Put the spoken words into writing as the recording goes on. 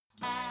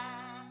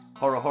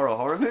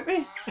horror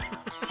movie?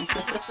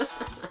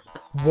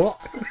 What?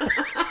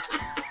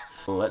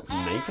 Let's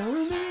make a horror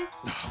movie?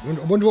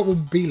 I wonder what it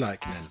would be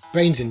like then.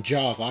 Brains in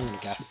jars, I'm going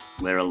to guess.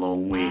 We're a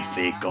long way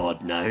for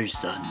God now,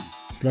 son.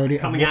 Slowly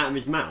Coming out of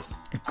his mouth.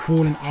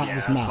 crawling out Yeah,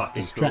 of his that's mouth,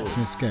 fucking stretching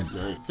cool. his skin.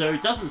 Nice. So he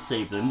doesn't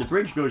save them, the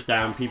bridge goes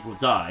down, people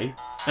die,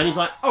 and he's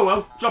like, oh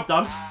well, job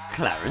done.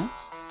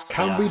 Clarence?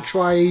 Can we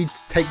try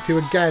take two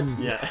again?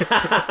 Yeah.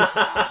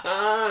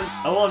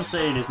 All I'm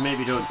saying is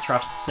maybe don't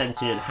trust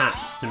sentient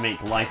hats to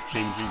make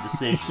life-changing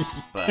decisions,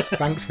 but...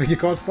 Thanks for your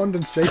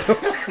correspondence,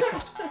 J-Tubs.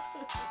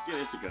 Let's give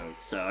this a go.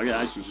 So I'm going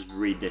to actually just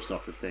read this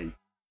off the thing.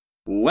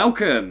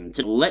 Welcome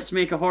to Let's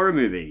Make a Horror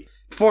Movie.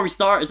 Before we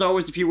start, as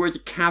always, a few words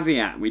of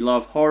caveat. We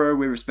love horror,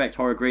 we respect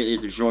horror greatly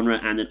as a genre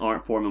and an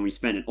art form, and we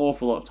spend an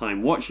awful lot of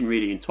time watching,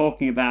 reading, and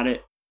talking about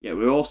it. Yet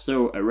we're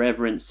also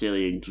irreverent,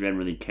 silly, and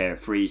generally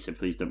carefree, so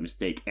please don't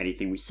mistake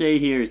anything we say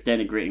here as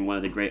denigrating one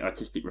of the great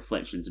artistic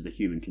reflections of the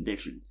human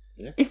condition.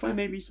 Yeah. If I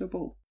may be so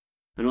bold.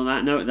 And on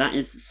that note, that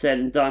is said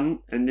and done,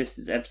 and this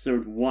is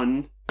episode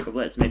 1 of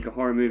Let's Make a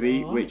Horror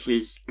Movie, which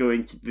is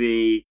going to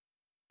be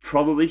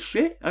probably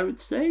shit, I would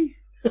say.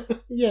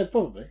 Yeah,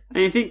 probably.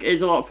 And I think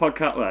there's a lot of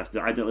podcasts,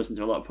 well, I don't listen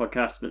to a lot of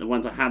podcasts, but the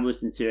ones I have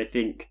listened to, I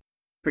think,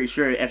 pretty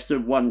sure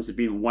episode 1s have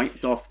been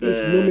wiped off the...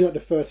 It's normally like the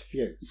first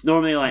few. It's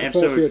normally like The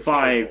first few episode are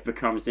 5 terrible.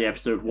 becomes the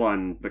episode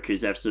 1,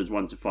 because episodes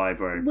 1 to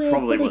 5 are Where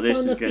probably do what they this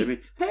find is their going to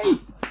be.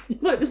 Hey!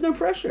 Look, there's no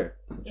pressure.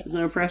 There's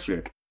no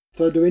pressure.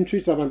 So to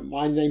introduce everyone,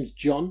 my name's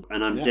John.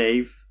 And I'm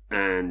Dave,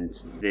 and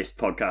this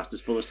podcast is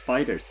full of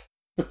spiders.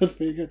 That's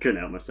pretty good. Couldn't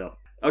help myself.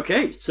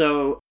 Okay,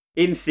 so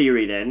in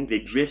theory then, the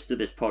gist of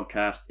this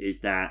podcast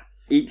is that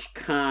each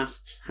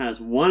cast has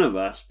one of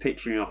us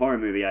pitching a horror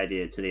movie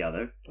idea to the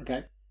other,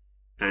 Okay.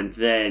 and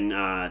then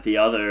the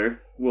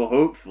other will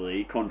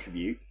hopefully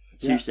contribute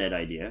to Yeah. said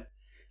idea,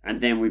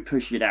 and then we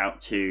push it out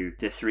to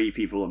the 3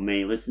 people that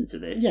may listen to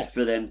this Yes.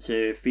 for them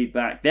to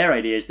feedback their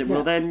ideas that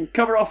we'll then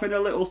cover off in a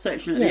little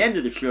section at the Yeah. end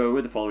of the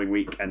show the following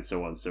week, and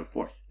so on and so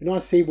forth. And I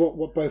see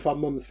what both our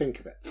mums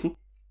think of it.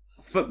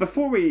 But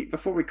before we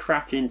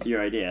crack into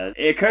your idea,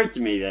 it occurred to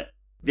me that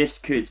this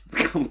could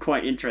become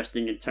quite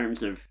interesting in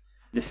terms of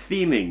the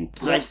theming.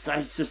 Because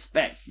I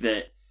suspect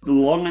that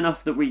long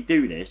enough that we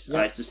do this,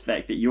 Yeah. I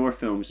suspect that your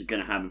films are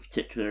going to have a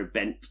particular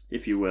bent,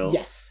 if you will.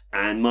 Yes.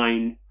 And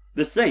mine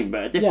the same,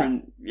 but a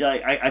different...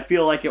 Like, I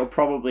feel like it'll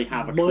probably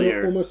have a Mine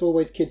clear... are almost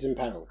always kids in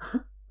peril.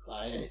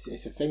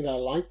 It's a thing that I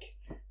like.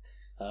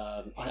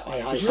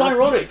 Which is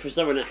ironic for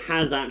someone that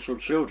has actual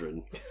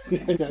children.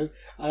 You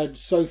know,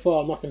 so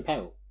far I'm not in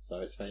peril, so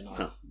it's very nice.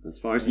 Well, as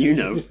far as you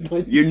know,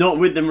 you're not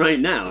with them right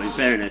now, in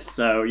fairness.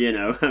 So, you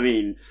know, I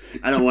mean,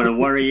 I don't want to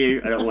worry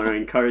you. I don't want to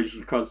encourage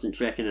you constant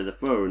checking of the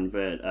phone,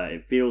 but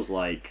it feels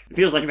like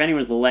if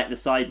anyone's let the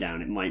side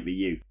down, it might be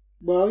you.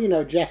 Well, you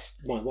know, Jess,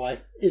 my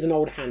wife, is an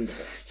old hand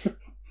at it.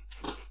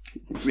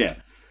 Yeah.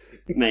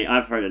 Mate,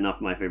 I've heard enough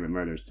of My Favourite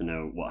Murders to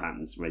know what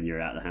happens when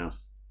you're out of the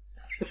house.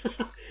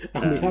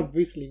 And we have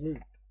recently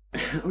moved.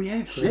 Oh,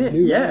 yeah, So shit. a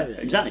new Yeah, area,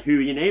 exactly. Who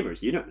are your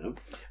neighbours? You don't know.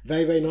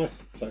 Very, very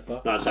nice so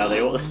far. That's how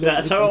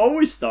that's how it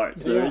always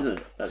starts, though, Yeah. isn't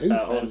it? That's Too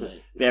how it always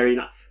friendly.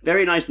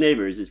 Very nice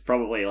neighbours is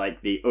probably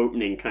like the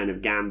opening kind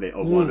of gambit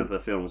of one of the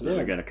films that Yeah.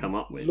 we're going to come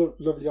up with.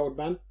 Lovely old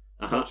man.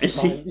 Uh-huh. Spent Is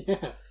some he? time,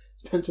 yeah.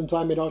 Spent some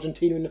time in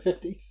Argentina in the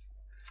 50s.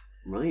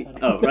 Right.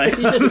 Oh, right.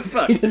 He didn't-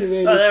 Fuck. he didn't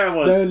really. Oh, there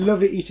it They're a was.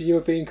 lovely Eastern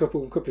European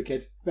couple with a couple of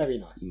kids. Very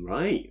nice.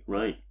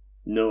 Right.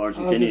 No I was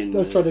Argentinian.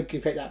 just trying to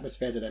create the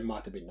atmosphere that they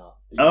might have been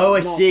nasty. Oh, I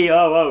Nasty. see.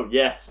 Oh,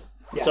 yes.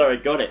 Yeah. Sorry,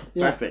 got it.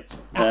 Yeah. Perfect.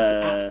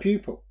 Apt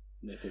pupil.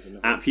 This is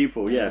another. At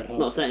Pupil, yeah. Yeah, It's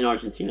not set in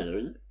Argentina, though,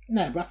 is it?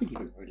 No, but I think you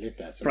could probably live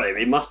there. So.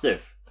 Probably. It must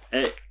have.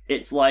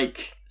 It's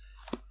like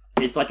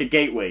a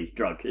gateway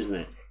drug, isn't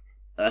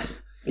it?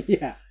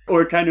 Yeah.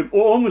 Or kind of,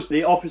 or almost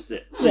the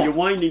opposite. So Yeah. you're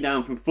winding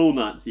down from full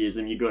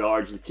Nazism, you go to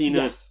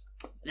Argentina. Yes.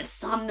 The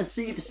sun, the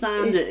sea, the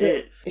sand.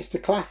 It's the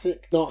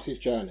classic Nazis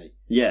journey.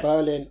 Yeah.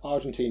 Berlin,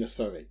 Argentina,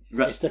 Surrey.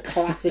 Right. It's the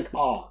classic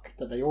arc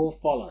that they all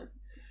follow.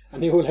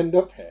 And they all end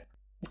up here.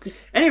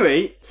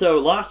 Anyway, so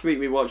last week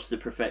we watched The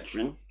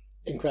Perfection.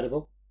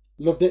 Incredible.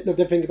 Loved it. Loved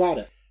everything about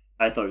it.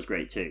 I thought it was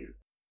great too.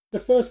 The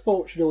first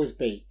thought should always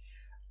be,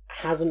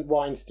 hasn't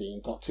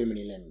Weinstein got too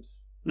many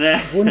limbs?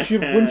 Yeah. Once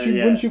you've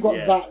got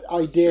Yeah. that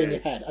idea in True.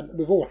 your head, and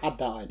we've all had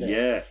that idea,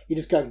 Yeah. you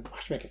just go, I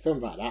should make a film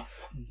about that.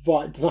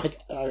 But like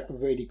a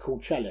really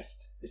cool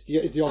cellist. It's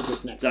the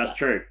obvious next That's step.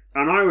 true.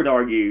 And I would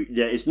argue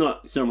that it's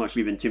not so much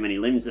even too many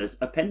limbs as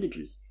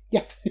appendages.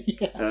 Yes,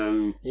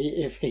 yeah.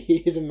 If he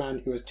is a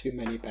man who has too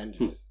many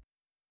appendages.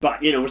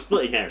 But, you know, we're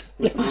splitting hairs.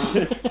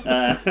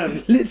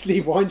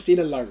 Literally Weinstein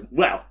alone.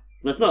 Well,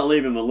 let's not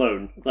leave him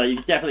alone. Like, you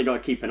definitely got to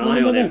keep an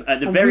eye on him. At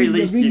the very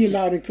least... Really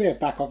loud and clear,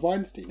 back off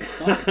Weinstein. It's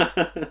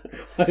fine.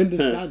 I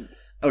understand.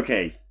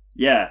 Okay.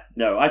 Yeah.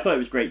 No, I thought it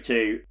was great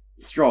too.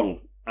 Strong.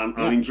 I'm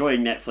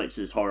enjoying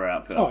Netflix's horror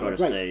output, I've got to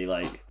great. say.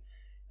 Like,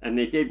 and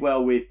they did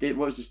well with... What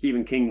was the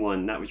Stephen King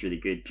one? That was really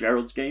good.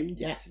 Gerald's Game?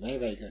 Yes, very,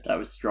 very good. That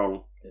was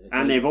strong.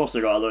 And they've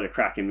also got a load of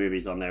cracking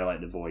movies on there,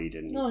 like The Void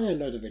and... Oh, yeah,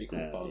 loads of really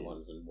cool foreign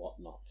ones and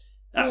whatnots.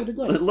 Ah, Yeah, they're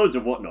great. loads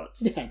of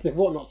whatnots. Yeah, the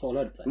whatnots all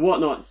over the place.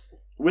 Whatnots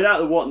without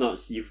the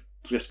whatnots, you've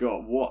just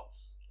got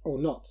whats. Or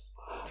knots,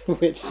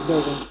 which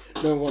no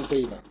one wants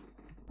either.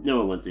 No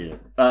one wants either.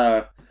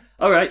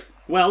 All right.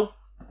 Well,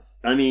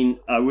 I mean,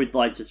 I would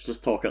like to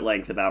just talk at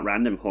length about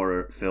random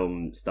horror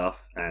film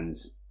stuff and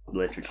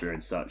literature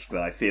and such, but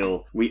I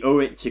feel we owe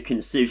it to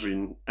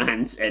Concision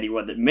and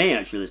anyone that may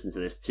actually listen to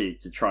this to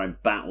try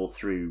and battle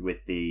through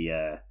with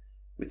the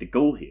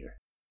goal here.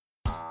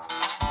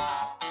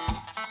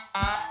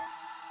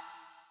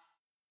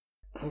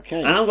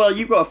 Okay. And well,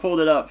 you've got to fold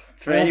it up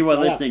for anyone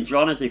yeah. listening.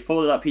 John has a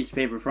folded up piece of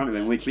paper in front of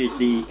him, which is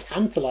the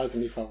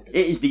Tantalisingly folded.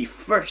 It is the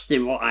first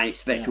in what I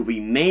expect will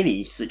be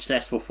many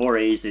successful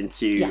forays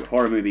into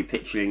horror movie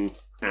pitching,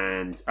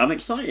 and I'm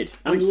excited.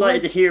 I'm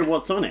excited to hear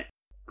what's on it.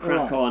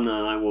 Crack on,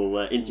 and I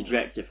will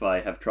interject if I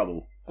have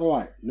trouble.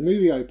 Alright, the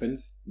movie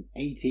opens in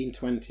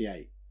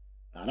 1828.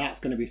 Now that's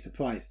going to be a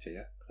surprise to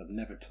you, because I've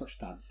never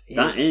touched that.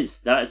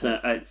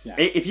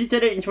 If you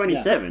said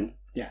 1827,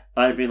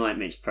 I'd have been like,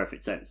 makes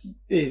perfect sense.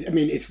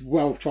 It's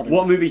well trodden.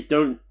 What movies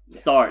don't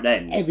start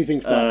then? Everything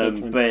starts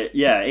but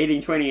yeah,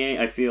 1828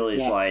 I feel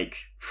is like,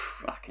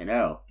 fucking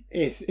hell.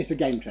 It's a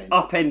game changer.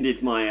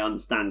 Upended my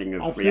understanding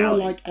of reality. I feel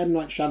like M.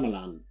 Night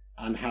Shyamalan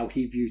and how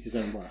he views his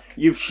own work.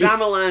 You've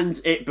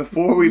Shyamalan's it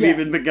before we've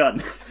even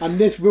begun. And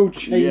this will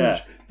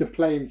change the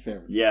playing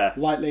field. Yeah.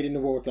 Like Lady in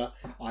the Water,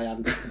 I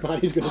am the man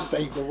who's going to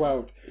save the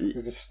world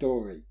with a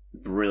story.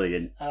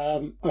 Brilliant.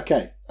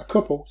 Okay, a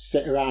couple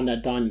sit around their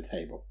dining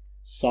table.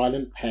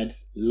 Silent,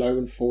 heads low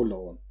and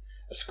forlorn.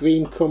 A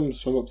scream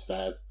comes from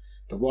upstairs.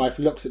 The wife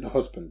looks at the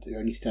husband, who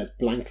only stares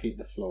blankly at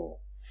the floor.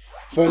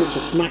 Furniture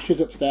smashes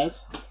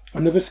upstairs.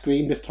 Another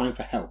scream, this time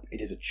for help.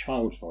 It is a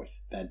child's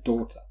voice, their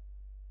daughter.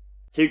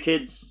 Two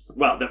kids,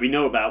 well, that we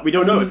know about. We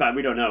don't know, in fact,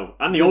 we don't know.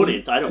 I'm the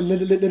audience, I don't...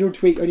 Little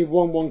tweak, only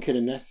one kid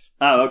in this.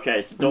 Oh, okay,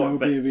 it's the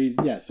daughter.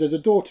 Yes, there's a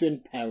daughter in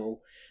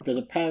peril. There's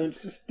a parent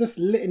just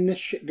letting this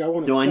shit go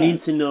on. Do upstairs. I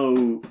need to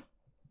know...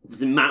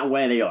 Does it matter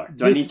where they are?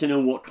 I need to know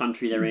what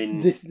country they're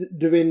in?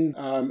 They're in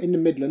the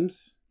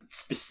Midlands.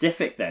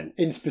 Specific then.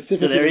 So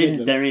they're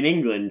in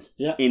England.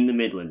 In the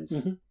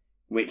Midlands,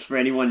 which for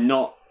anyone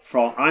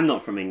I'm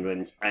not from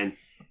England, and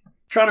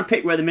trying to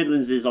pick where the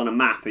Midlands is on a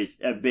map is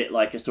a bit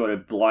like a sort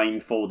of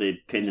blindfolded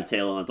pin the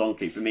tail on a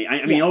donkey for me.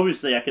 I mean,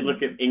 obviously, I could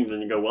look at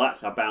England and go, well,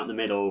 that's about in the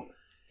middle.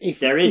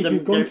 If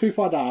you've gone too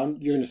far down,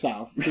 you're in the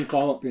south. Too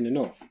far up, you're in the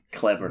north.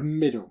 Clever.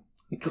 Middle.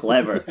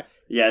 Clever.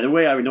 Yeah, the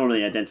way I would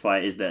normally identify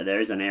it is that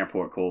there is an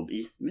airport called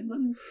East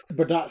Midlands.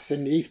 But that's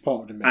in the east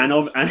part of the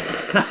Midlands.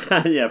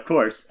 Yeah, of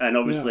course. And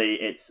obviously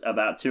it's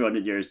about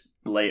 200 years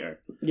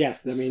later. Yeah,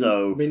 I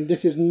mean,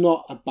 this is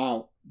not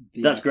about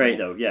the That's great,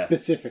 though, yeah.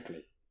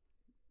 Specifically.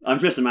 I'm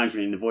just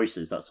imagining the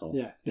voices, that's all.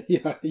 Yeah,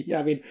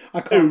 I mean,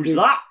 I can't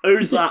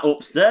Who's that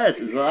upstairs?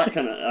 Is that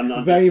kind of... I'm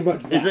not... Very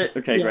much that. Is it?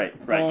 Okay, great.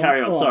 Right,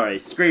 carry on. Sorry.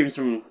 Screams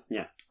from...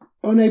 Yeah.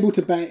 Unable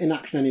to bear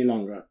inaction any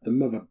longer, the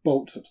mother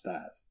bolts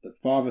upstairs. The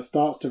father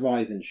starts to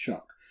rise in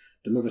shock.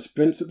 The mother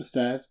sprints up the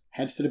stairs,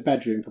 heads to the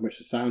bedroom from which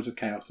the sounds of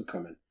chaos are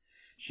coming.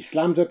 She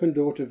slams open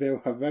door to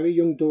reveal her very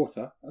young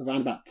daughter, around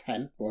about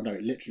 10, or no,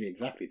 literally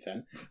exactly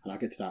 10, and I'll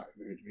get to that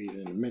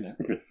reason in a minute,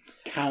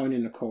 cowering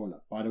in the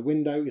corner. By the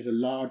window is a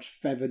large,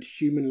 feathered,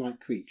 human-like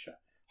creature,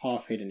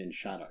 half hidden in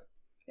shadow.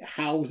 It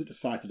howls at the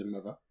sight of the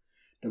mother.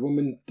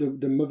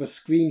 The mother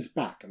screams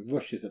back and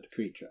rushes at the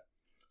creature,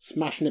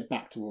 smashing it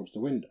back towards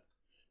the window.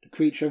 The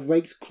creature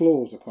rakes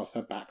claws across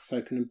her back,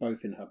 soaking them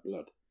both in her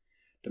blood.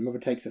 The mother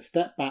takes a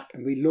step back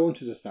and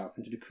relaunches herself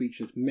into the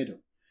creature's middle,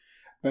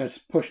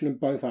 pushing them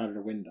both out of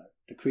the window.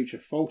 The creature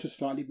falters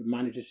slightly but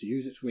manages to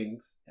use its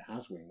wings, it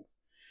has wings,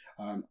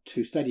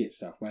 to steady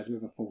itself, whereas the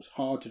mother falls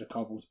hard to the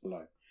cobbles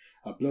below.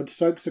 Her blood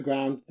soaks the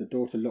ground, the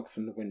daughter looks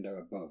from the window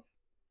above.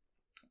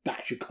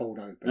 That's your cold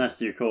open.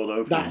 That's your cold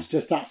open. That's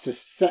just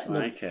setting.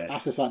 Okay.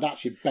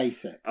 That's your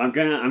basics. I'm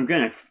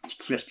gonna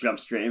just jump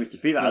straight into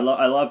feedback. I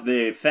love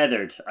the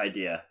feathered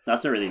idea.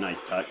 That's a really nice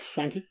touch.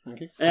 Thank you.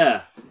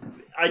 Yeah,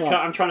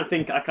 I'm trying to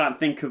think. I can't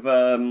think of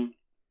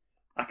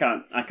I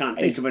can't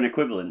think of an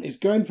equivalent. It's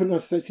going from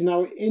so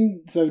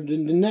the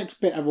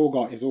next bit I've all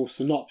got is all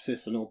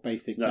synopsis and all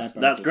basic.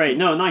 That's great.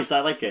 No, nice.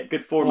 I like it.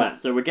 Good format. Right.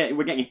 So we're getting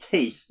a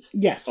taste.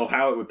 Yes. Of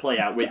how it would play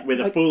out with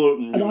a full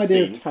open an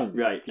idea of tone.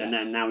 Right. Yes. And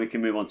then now we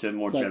can move on to a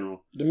more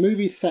general. The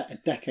movie's set a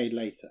decade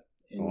later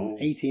in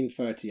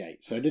 1838.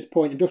 So at this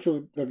point,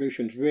 Industrial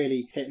Revolution's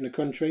really hitting the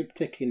country,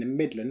 particularly in the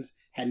Midlands.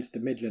 Hence the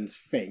Midlands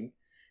thing,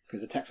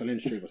 because the textile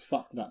industry was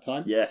fucked at that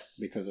time. Yes.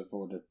 Because of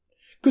all the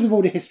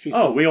history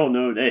stuff. Oh, we all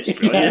know this.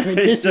 Right? I mean,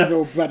 this is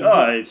all bread and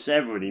butter.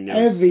 Everybody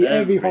knows.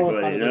 Every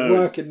horror fan has a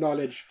working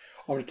knowledge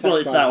of the textile. Well,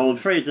 it's that old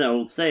phrase, that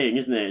old saying,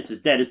 isn't it? It's as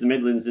dead as the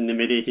Midlands in the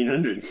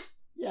mid-1800s.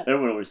 Yeah.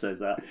 Everyone always says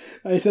that.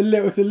 It's a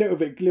little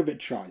bit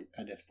trite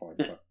at this point.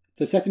 But.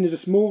 So setting is a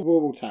small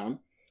rural town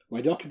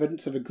where the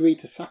occupants have agreed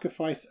to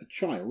sacrifice a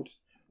child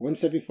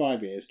once every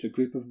 5 years to a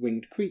group of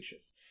winged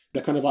creatures.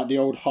 They're kind of like the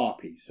old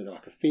harpies. So they're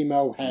like a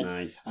female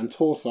head and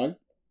torso.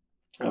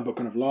 But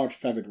kind of large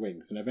feathered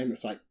wings, and they're very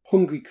much like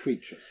hungry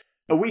creatures.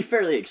 Are we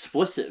fairly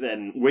explicit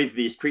then with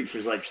these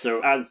creatures? Like, so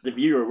as the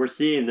viewer, we're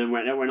seeing them,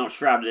 we're not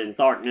shrouded in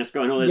darkness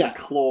going, oh, there's a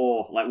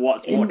claw. Like,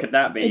 what could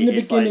that be? In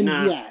the beginning,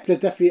 like, nah. there's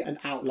definitely an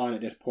outline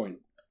at this point.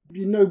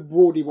 You know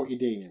broadly what you're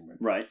dealing with.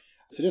 Right.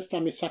 So this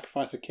family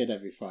sacrifice a kid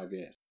every 5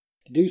 years.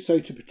 To do so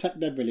to protect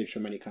their village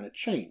from any kind of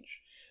change.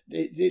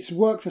 It's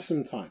worked for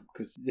some time,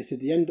 because this is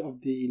the end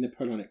of the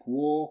Napoleonic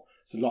War.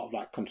 It's a lot of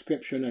like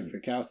conscription,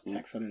 everything else. The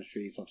textile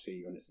industry is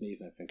obviously on its knees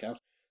and everything else.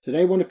 So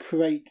they want to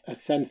create a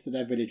sense that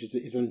their village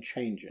is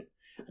unchanging.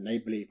 And they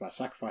believe by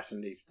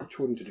sacrificing these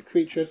children to the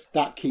creatures,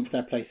 that keeps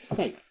their place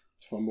safe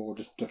from all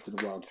the stuff that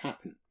the world's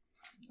happened.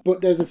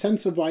 But there's a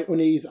sense of like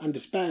unease and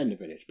despair in the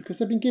village, because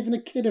they've been giving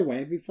a kid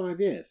away every 5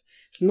 years.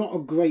 It's not a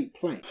great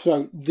place.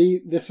 So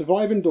the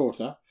surviving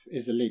daughter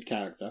is the lead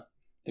character.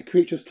 The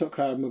creatures took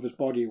her mother's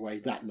body away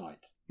that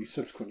night. You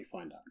subsequently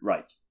find out.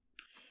 Right.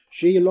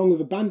 She, along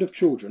with a band of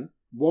children,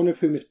 one of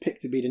whom is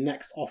picked to be the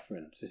next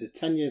offering. So this is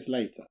 10 years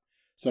later.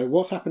 So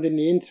what's happened in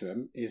the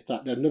interim is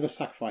that another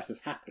sacrifice has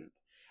happened,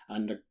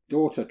 and the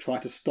daughter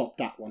tried to stop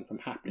that one from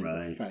happening,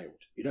 but failed.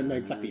 You don't know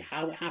exactly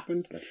how it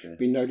happened. Gotcha.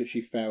 We know that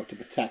she failed to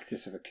protect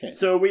this other kid.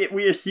 So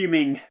we're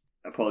assuming,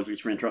 apologies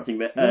for interrupting,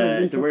 but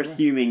so we're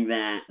assuming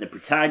that the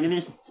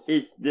protagonist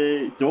is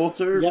the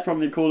daughter from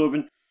the cold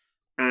open,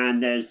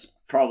 and there's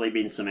probably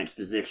been some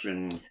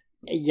exposition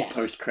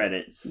post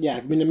credits. Yeah,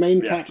 I mean the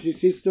main character,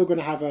 she's still going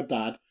to have her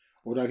dad.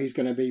 Although he's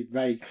going to be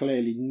very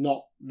clearly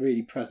not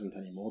really present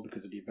anymore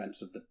because of the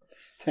events of the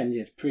 10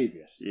 years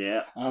previous.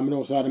 Yeah. And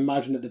also I'd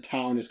imagine that the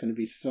town is going to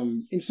be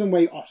in some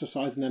way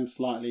ostracising them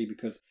slightly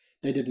because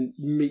they didn't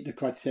meet the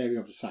criteria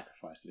of the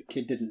sacrifice. The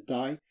kid didn't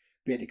die,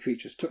 but the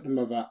creatures took the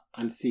mother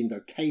and seemed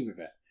okay with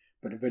it.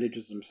 But the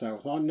villagers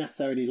themselves aren't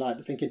necessarily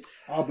like thinking,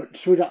 but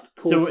should that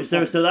cause...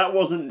 So that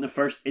wasn't the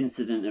first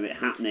incident of it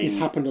happening. It's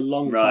happened a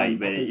long time. Right,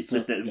 but it's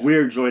just that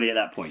we're joining at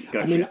that point. Gotcha.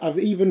 I mean, I've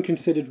even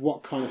considered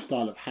what kind of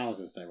style of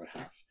houses they would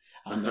have.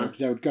 And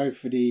they would go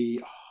for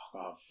the...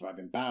 I've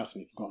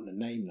embarrassingly forgotten the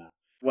name now.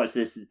 What's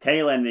this? The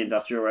tail end of the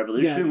Industrial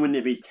Revolution? Yeah. Wouldn't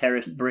it be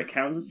terraced brick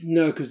houses?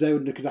 No, because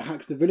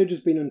the village has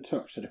been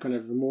untouched, so they're kind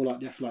of more like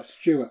the actual like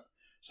Stuart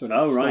sort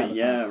of right,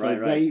 yeah, house. right.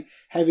 Very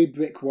heavy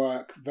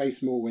brickwork, very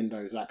small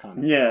windows, that kind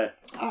of thing. Yeah.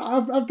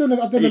 I've done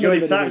Are you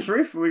going thatch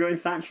roof? Are we going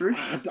thatch roof?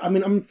 I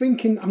mean,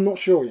 I'm not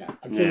sure yet.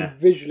 I'm thinking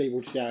visually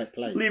we'll see how it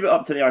plays. Leave it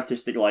up to the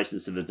artistic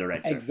license of the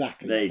director.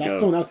 Exactly. There you go.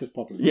 That's someone else's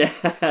problem. Yeah,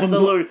 I'm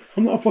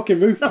not a fucking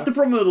roofer. That's the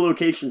problem with the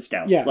location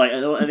scout. Yeah. Like,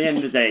 at the end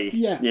of the day,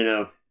 yeah. You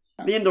know,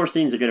 the indoor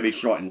scenes are going to be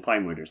shot in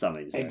Pinewood or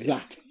something. So.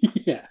 Exactly,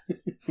 yeah.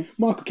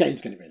 Michael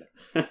Caine's going to be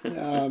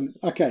there.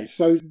 Okay,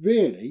 so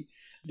really,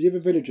 the other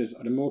villagers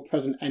are the more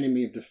present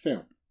enemy of the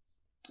film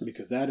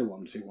because they're the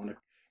ones who want to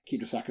keep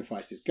the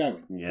sacrifices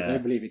going because they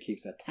believe it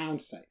keeps their town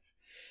safe.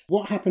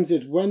 What happens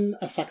is when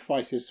a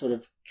sacrifice is sort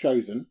of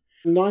chosen,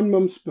 9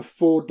 months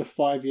before the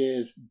 5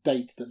 years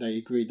date that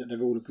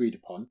they've all agreed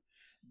upon,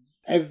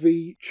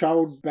 every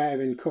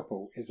childbearing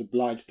couple is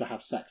obliged to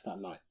have sex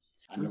that night.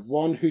 And the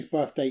one whose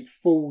birth date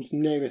falls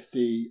nearest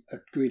the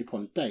agreed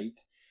upon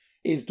date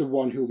is the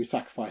one who will be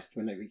sacrificed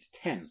when they reach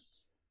 10.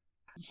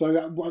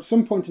 So at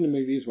some point in the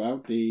movie as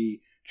well,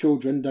 the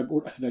children,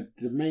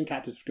 the main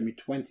character's going to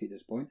be 20 at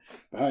this point,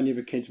 but her and the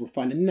other kids will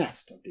find a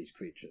nest of these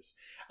creatures.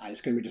 And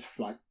it's going to be just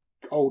like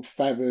old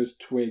feathers,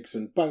 twigs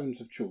and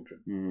bones of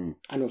children.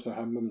 And also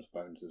her mum's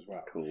bones as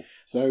well. Cool.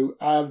 So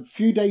a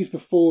few days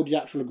before the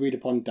actual agreed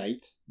upon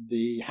date,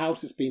 the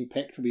house that's been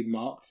picked will be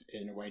marked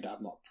in a way that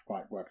I've not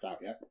quite worked out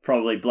yet.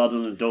 Probably blood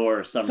on the door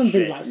or something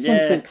shit.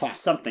 Something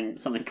classy.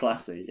 Something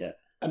classy, yeah.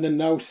 And then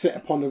they'll sit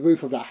upon the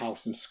roof of that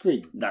house and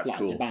scream. That's like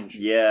cool. The Banshee.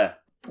 Yeah.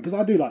 Because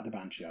I do like the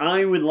Banshee.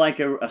 I would like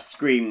a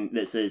scream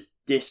that's as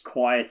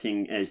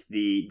disquieting as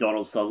the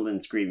Donald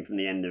Sutherland scream from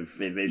the end of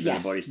Invasion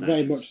of the Body Snatchers.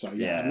 Very much so,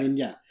 yeah. I mean,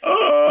 yeah.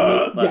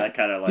 That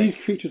kind of like...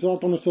 These creatures are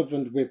Donald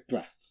Sutherland with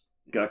breasts.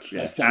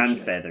 Gotcha. And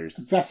feathers.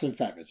 Breasts and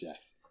feathers,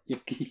 yes.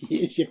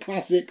 It's your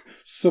classic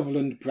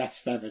Sutherland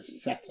breast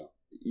feathers setup.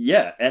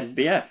 Yeah,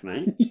 SBF,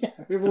 man. Yeah,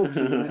 we've all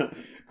seen it.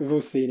 We've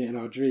all seen it in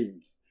our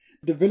dreams.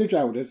 The village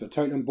elders are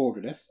totally on board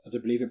with this, as they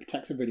believe it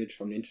protects the village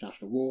from the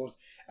international wars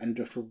and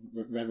industrial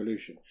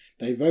revolution.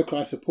 They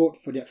vocalise support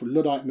for the actual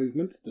Luddite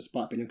movement,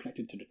 despite being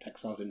unconnected to the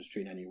textiles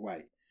industry in any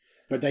way.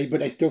 But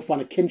they still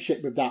find a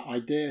kinship with that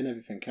idea and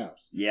everything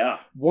else. Yeah.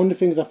 One of the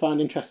things I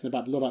find interesting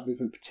about the Luddite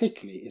movement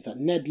particularly is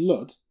that Ned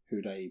Ludd,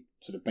 who they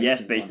sort of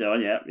based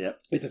on,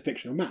 is a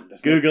fictional man.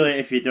 Google it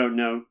if you don't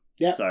know.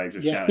 Yeah. Sorry,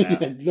 just shouting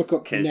out. Look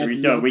up Ned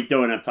Ludd. We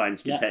don't have time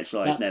to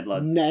contextualise Ned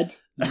Ludd. Ned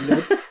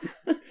Ludd.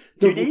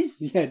 Two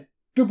Ds? Yeah.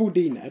 Double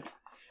D Ned,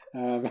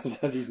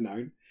 as he's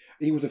known.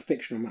 He was a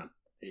fictional man.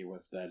 He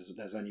was.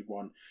 There's only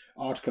one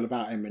article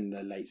about him in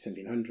the late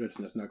 1700s,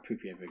 and there's no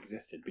proof he ever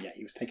existed. But yeah,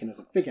 he was taken as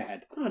a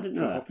figurehead. Oh, I didn't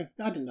know that.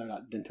 I didn't know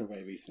that until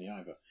very recently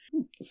either.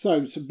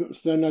 So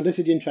no, this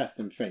is the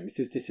interesting thing. This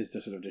is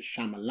the sort of the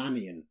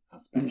Shyamalanian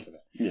aspect of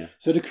it. Yeah.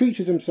 So the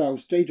creatures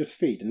themselves, they just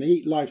feed, and they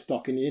eat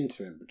livestock in the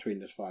interim between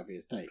this 5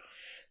 years date.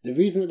 The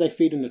reason that they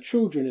feed on the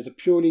children is a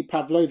purely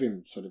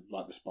Pavlovian sort of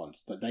like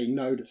response, that they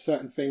know that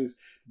certain things,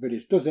 the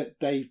village does it,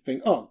 they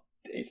think, oh,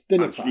 it's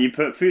dinner time. You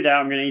put food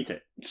out, I'm going to eat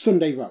it.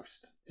 Sunday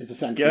roast is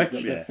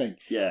essentially the thing.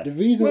 Yeah. The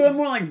reason... Well,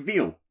 more like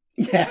veal.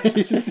 Yeah,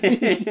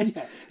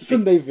 yeah.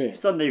 Sunday veal.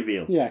 Sunday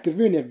veal. Yeah, because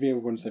we only have veal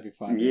once every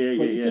 5 years,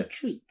 but it's a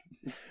treat.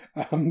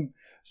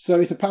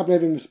 So it's a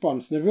Pavlovian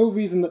response. And the real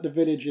reason that the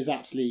village is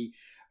actually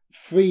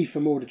free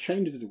from all the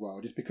changes of the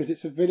world is because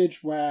it's a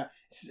village where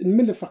it's in the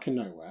middle of fucking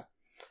nowhere,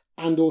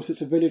 and also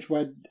it's a village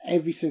where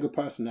every single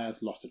person there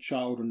has lost a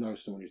child or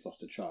knows someone who's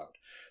lost a child.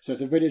 So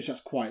it's a village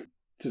that's quite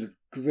sort of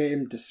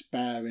grim,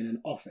 despairing and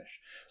offish.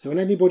 So when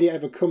anybody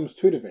ever comes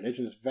to the village,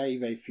 and there's very,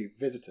 very few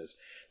visitors,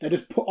 they're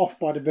just put off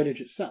by the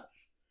village itself.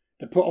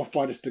 They're put off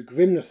by just the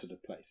grimness of the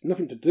place.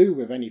 Nothing to do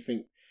with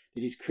anything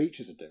that these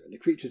creatures are doing. The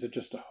creatures are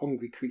just the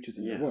hungry creatures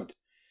in the wood.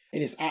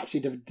 And it's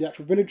actually the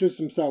actual villagers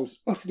themselves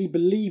utterly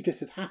believe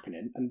this is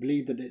happening and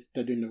believe that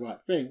they're doing the right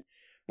thing.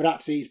 But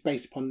actually it's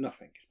based upon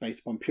nothing. It's based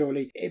upon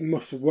purely, it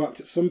must have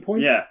worked at some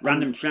point. Yeah,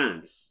 random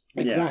chance.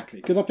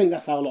 Exactly. Because I think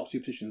that's how a lot of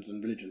superstitions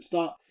and religions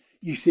start.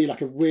 You see like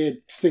a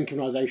weird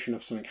synchronization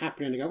of something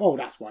happening and you go, oh,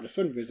 that's why the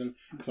sun's risen,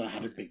 because I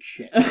had a big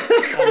shit.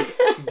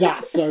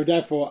 So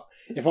therefore,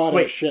 if I had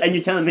a shit... and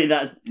you're telling me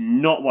that's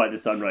not why the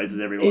sun rises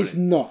every morning? It's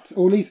not.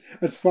 Or at least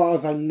as far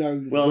as I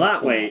know. Well,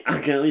 that way, I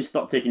can at least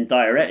stop taking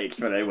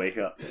diuretics when I wake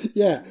up.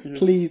 Yeah,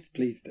 please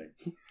do.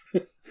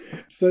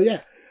 So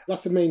yeah,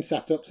 that's the main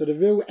setup. So the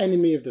real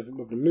enemy of the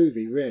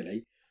movie,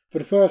 really, for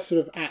the first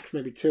sort of act,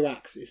 maybe 2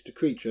 acts, is the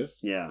creatures.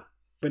 Yeah.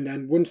 But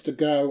then once the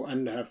girl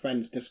and her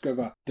friends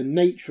discover the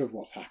nature of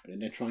what's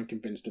happening, they try and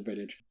convince the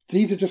village.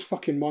 These are just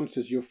fucking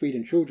monsters you're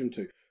feeding children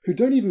to, who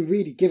don't even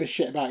really give a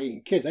shit about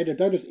eating kids.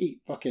 They'll just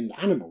eat fucking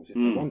animals if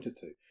they wanted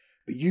to.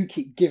 But you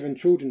keep giving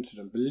children to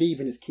them,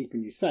 believing it's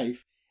keeping you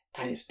safe,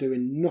 and it's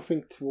doing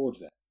nothing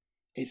towards it.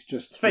 It's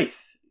just... It's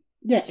faith.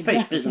 Yeah, it's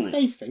exactly. faith, isn't it? It's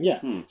a faith thing,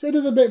 yeah. So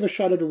there's a bit of a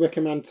Shadow of the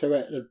Wicker Man to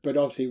it, but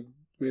obviously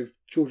with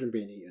children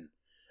being eaten.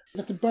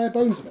 That's the bare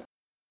bones of it.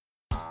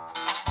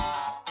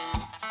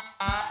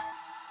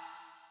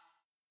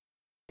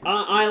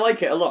 I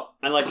like it a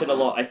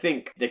lot. I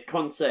think the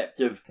concept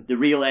of the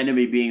real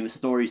enemy being the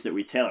stories that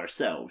we tell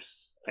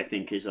ourselves, I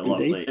think is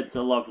it's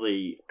a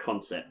lovely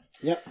concept.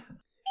 Yep.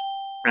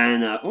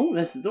 And,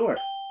 there's the door.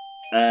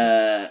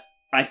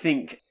 I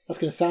think... That's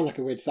going to sound like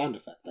a weird sound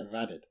effect I've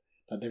added.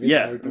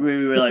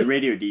 We were like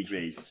radio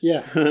DJs.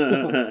 Yeah.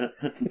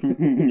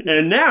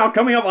 And now,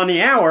 coming up on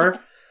the hour,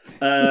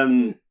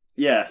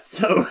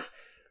 so...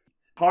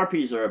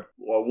 Harpies are a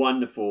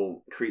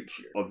wonderful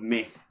creature of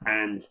myth,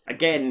 and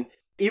again,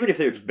 even if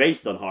they're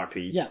based on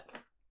harpies,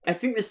 I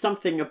think there's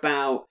something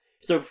about...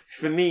 So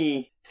for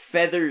me,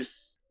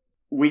 feathers,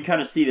 we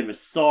kind of see them as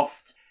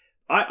soft.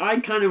 I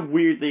kind of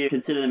weirdly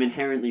consider them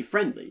inherently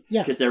friendly,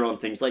 because they're on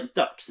things like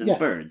ducks and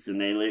birds, and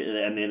they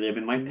live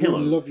in my pillow.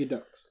 You love your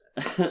ducks.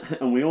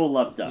 And we all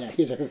love ducks. Yeah,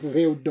 he's a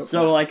real duck.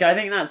 So, I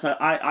think that's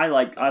I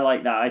like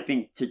that. I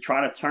think to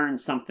try to turn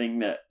something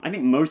that I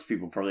think most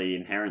people probably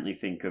inherently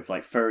think of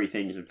like furry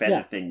things and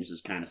feather things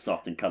as kind of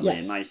soft and cuddly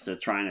and nice. So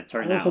trying to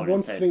turn that on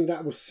its head. Something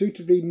that was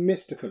suitably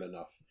mystical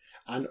enough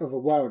and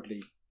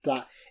otherworldly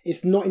that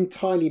it's not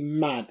entirely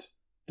mad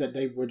that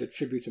they would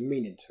attribute a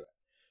meaning to it.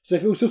 So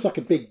if it was just like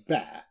a big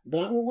bear, but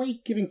like, well, why are you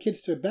giving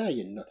kids to a bear,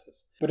 you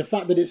nutters? But the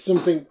fact that it's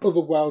something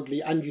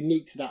otherworldly and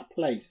unique to that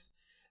place,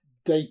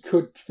 they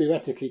could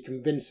theoretically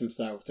convince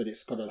themselves that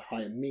it's got a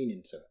higher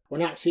meaning to it.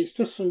 When actually it's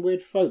just some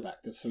weird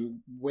throwback to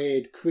some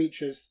weird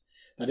creatures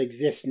that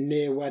exist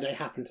near where they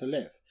happen to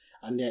live.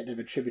 And yet they've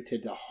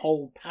attributed a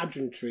whole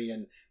pageantry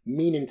and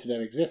meaning to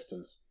their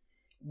existence,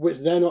 which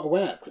they're not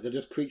aware of because they're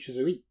just creatures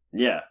who eat.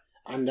 Yeah.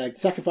 And they're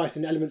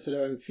sacrificing elements of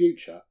their own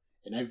future,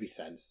 in every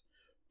sense,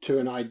 to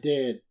an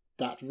idea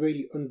that's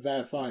really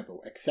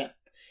unverifiable,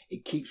 except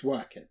it keeps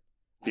working.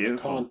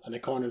 Beautiful. And I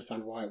can't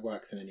understand why it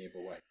works in any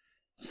other way.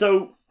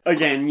 So,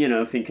 again,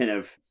 thinking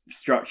of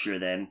structure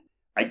then,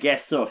 I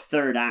guess so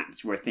third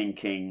act we're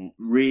thinking,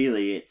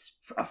 really it's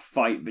a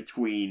fight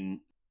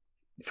between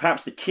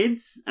perhaps the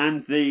kids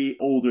and the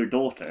older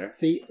daughter.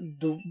 See,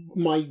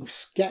 my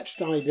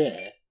sketched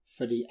idea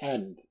for the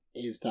end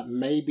is that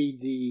maybe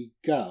the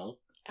girl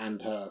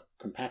and her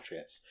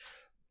compatriots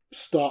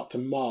start to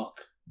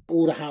mark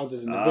all the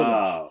houses in the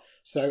village.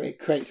 So it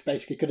creates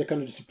basically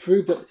kind of just to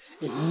prove that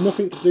it's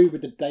nothing to do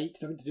with the date,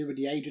 nothing to do with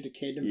the age of the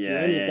kid, and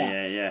any of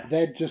that. Yeah.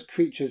 They're just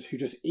creatures who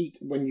just eat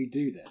when you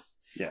do this.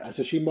 Yeah. And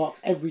so she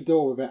marks every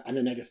door with it, and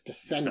then they just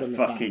descend on the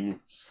town. Fucking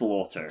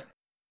slaughter.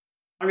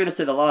 I'm going to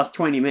say the last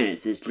 20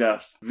 minutes is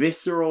just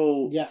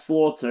visceral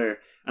slaughter,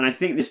 and I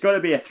think there's got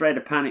to be a thread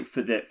of panic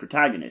for the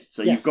protagonist.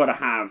 So you've got to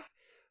have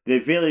the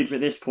village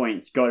at this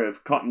point's got to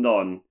have cottoned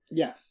on.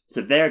 Yeah.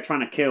 So they're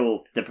trying to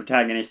kill the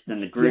protagonists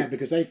and the group. Yeah,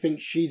 because they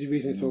think she's the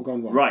reason it's all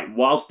gone wrong. Right,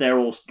 whilst they're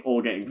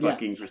all getting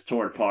fucking just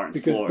torn apart and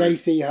because slaughtered. They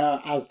see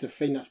her as the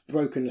thing that's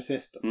broken the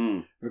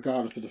system,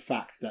 regardless of the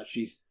fact that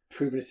she's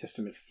proven the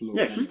system is flawed.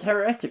 Yeah, she's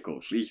heretical.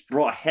 She's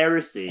brought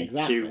heresy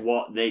to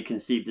what they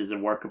conceived as a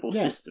workable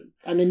system.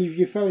 And then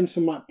you throw in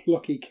some like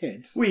plucky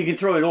kids. Well, you can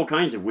throw in all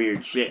kinds of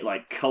weird shit,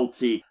 like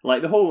culty,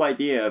 like the whole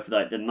idea of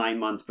like the 9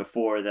 months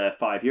before the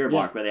 5-year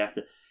mark where they have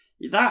to...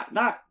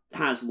 That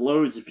has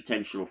loads of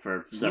potential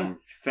for some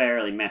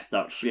fairly messed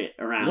up shit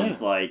around. Yeah.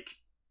 Like,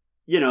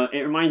 you know, it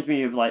reminds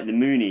me of like the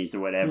Moonies or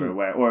whatever,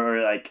 where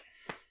or like,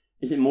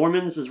 is it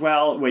Mormons as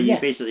well, where you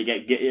basically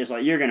get it's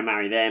like you're going to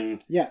marry them,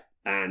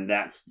 and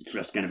that's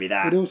just going to be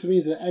that. It also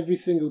means that every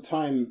single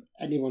time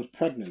anyone's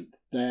pregnant,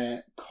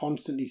 they're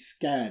constantly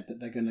scared that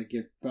they're going to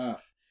give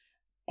birth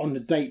on the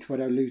date where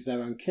they'll lose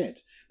their own kid,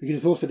 because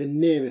it's also the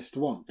nearest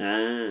one.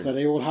 So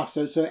they all have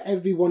so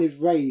everyone is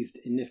raised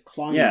in this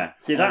climate. Yeah,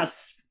 see,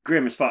 that's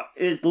grim as fuck.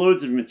 It's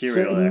loads of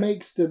material.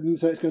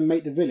 So it's going to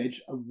make the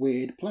village a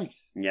weird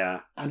place. Yeah,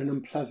 and an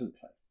unpleasant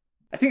place.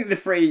 I think the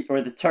phrase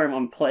or the term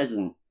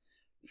 "unpleasant"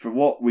 for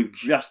what we've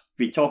just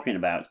been talking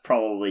about is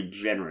probably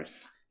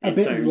generous. A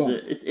bit terms wrong. Of,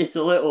 it's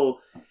a little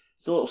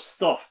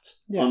soft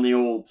on the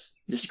old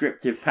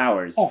descriptive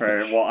powers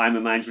for what I'm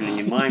imagining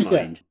in my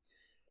mind.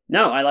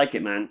 No, I like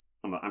it, man.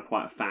 I'm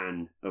quite a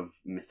fan of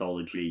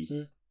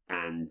mythologies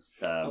and.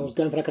 I was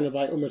going for that kind of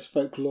like almost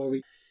folklore.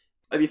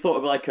 Have you thought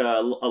of like a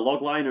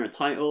log line or a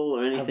title or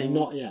anything? I've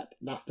not yet.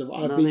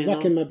 I've been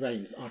racking my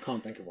brains. I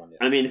can't think of one yet.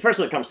 I mean, the first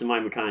one that comes to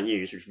mind we can't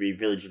use, which would be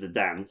Village of the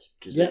Damned,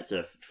 because it's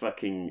a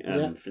fucking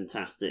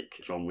fantastic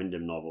John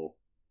Wyndham novel.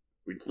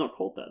 It's not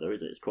called that though,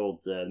 is it? It's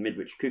called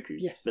Midwich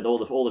Cuckoos. Yes. But all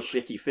the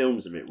shitty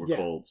films of it were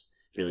called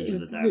Village of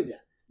the Damned.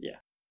 Yeah.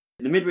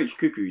 The Midwich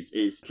Cuckoos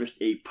is just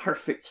a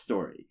perfect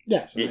story.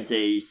 Yeah, it's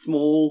a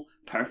small,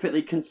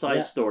 perfectly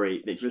concise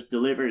story that just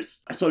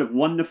delivers a sort of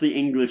wonderfully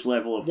English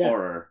level of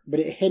horror.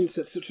 But it hints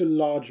at such a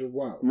larger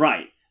world.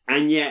 Right.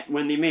 And yet,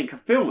 when they make a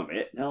film of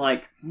it, they're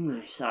like,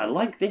 I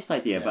like this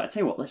idea, but I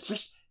tell you what, let's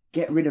just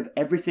get rid of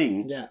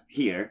everything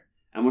here,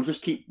 and we'll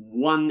just keep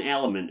one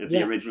element of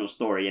the original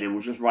story, and then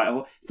we'll just write a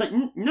whole... It's like,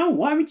 no,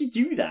 why would you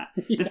do that?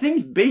 The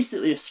thing's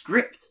basically a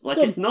script. Like,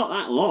 it's not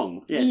that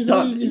long. Yeah, he's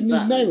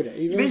nailed it.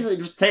 You basically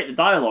just take the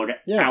dialogue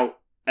out,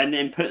 and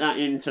then put that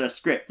into a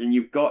script, and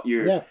you've got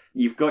your like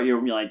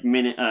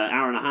minute,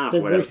 hour and a half.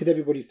 They've wasted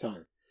everybody's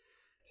time,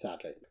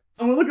 sadly.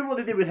 And well, look at what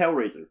they did with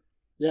Hellraiser.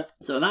 Yeah.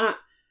 So that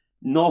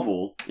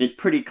novel is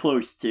pretty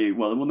close to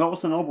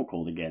what's the novel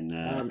called again?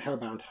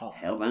 Hellbound Heart.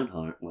 Hellbound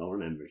Heart, well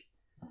remembered.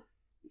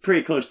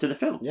 Pretty close to the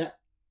film. Yeah.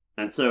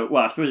 And so,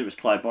 I suppose it was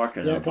Clive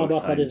Barker. Yeah, Clive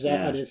Barker had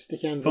his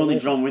sticky hands. If only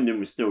John Wyndham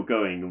was still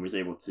going and was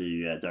able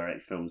to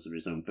direct films of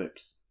his own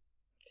books.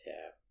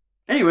 Yeah.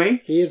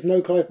 Anyway, he is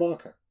no Clive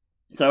Barker.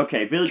 So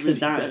okay, Village was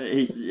that.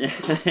 He's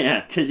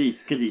because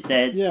he's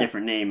dead. Yeah.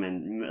 Different name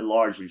and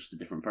largely just a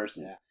different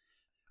person. Yeah.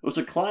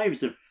 Also,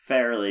 Clive's a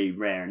fairly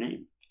rare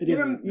name. Do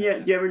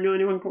you ever know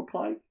anyone called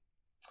Clive?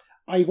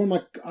 I've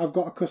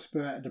got a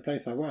customer at the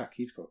place I work.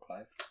 He's called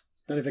Clive.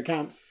 Don't know if it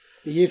counts.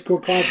 He is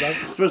called Clive, though.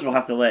 I suppose we'll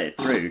have to let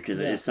it through because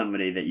it is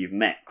somebody that you've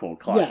met called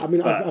Clive. Yeah, I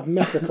mean, I've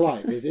met a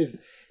Clive.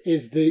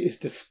 Is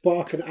the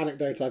spark and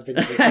anecdote I've been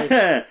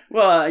to.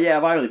 Well, yeah,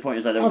 my only point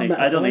is I don't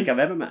think I've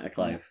ever met a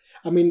Clive.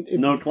 Yeah. I mean,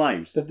 no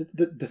Clives.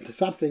 The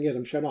sad thing is,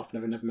 I'm shown off.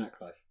 Never met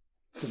Clive.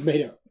 Just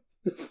made up.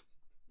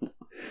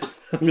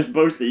 I'm just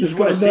boasting. You just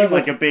want to seem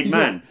like a big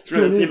man.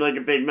 You want to seem like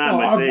a big man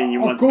by saying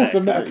you once met Clive. Of course, I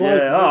met Clive.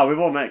 Yeah, we've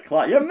all met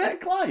Clive. You haven't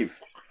met Clive.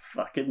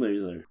 Fucking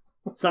loser.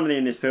 Somebody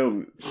in this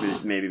film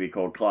should maybe be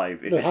called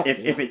Clive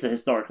if it's a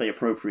historically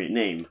appropriate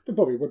name. It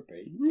probably would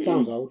be.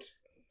 Sounds old.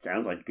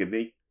 Sounds like it could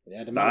be.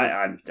 Yeah, but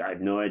I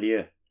have no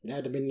idea. Yeah,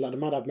 I mean, like the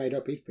man I've made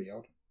up, he's pretty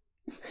old.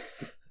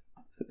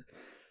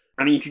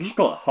 I mean, you could just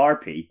call it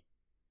Harpy.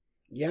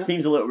 Yeah,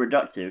 seems a little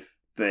reductive,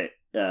 but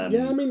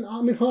yeah, I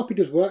mean, Harpy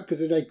does work because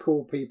they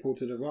call people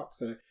to the rock,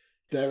 so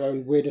their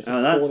own weirdest.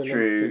 Oh, that's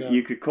true.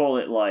 You could call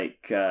it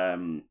like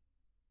you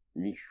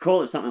could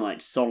call it something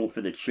like "Song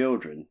for the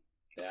Children."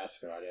 Yeah, that's a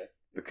good idea.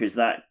 Because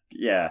that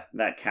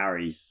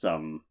carries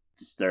some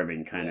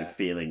disturbing kind of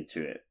feeling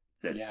to it.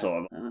 That's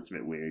sort of that's a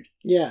bit weird.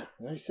 Yeah,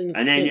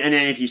 and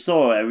then if you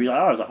saw it, we're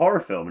like, it's a horror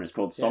film and it's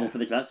called Song for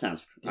the. That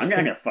sounds. I'm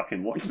gonna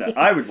fucking watch that.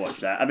 I would watch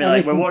that. I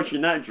mean, we're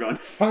watching that, John.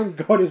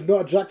 Thank God it's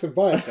not a Jackson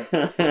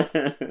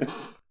biopic.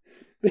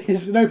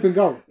 It's an open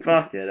goal.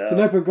 Fuck it. It's an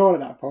open goal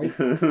at that point.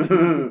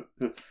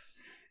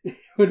 It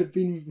would have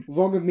been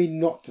wrong of me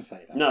not to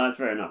say that. No, that's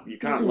fair enough. You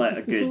can't let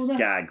a good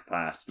gag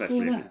pass,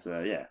 especially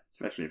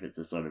if it's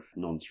a sort of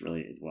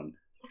nonce-related one.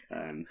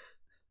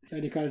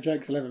 Any kind of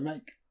jokes I'll ever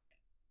make.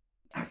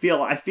 I feel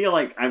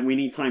like we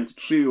need time to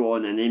chew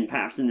on, and then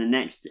perhaps in the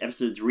next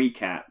episode's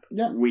recap,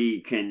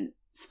 we can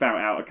spout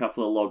out a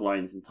couple of log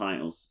lines and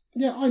titles.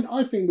 Yeah,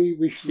 I think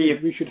we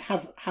should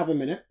have a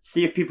minute.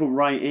 See if people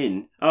write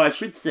in. Oh, I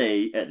should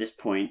say at this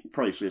point,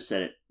 probably should have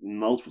said it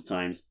multiple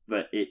times,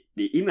 but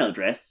the email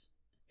address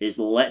is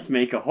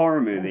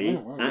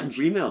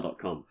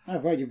letsmakeahorrormovie@gmail.com. Oh,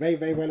 right, you're very,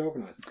 very well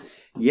organised.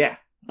 Yeah,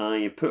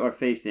 I put our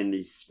faith in the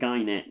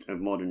Skynet of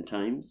modern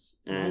times,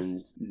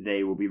 and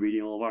they will be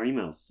reading all of our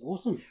emails.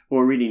 Awesome.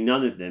 Or reading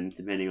none of them,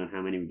 depending on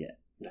how many we get.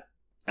 Yeah.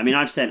 I mean,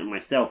 I've sent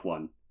myself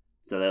one,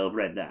 so they'll have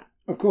read that.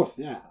 Of course,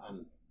 yeah.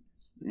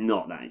 It's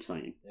not that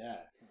exciting. Yeah.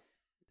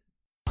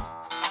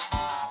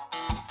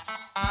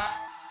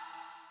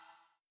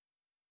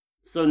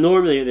 So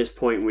normally at this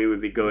point we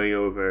would be going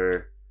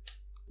over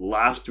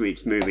last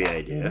week's movie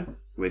idea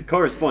with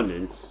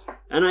correspondence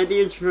and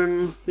ideas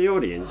from the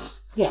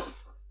audience.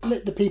 Yes.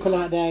 Let the people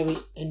out there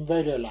in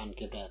Radioland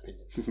give their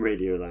opinions.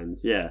 Radioland,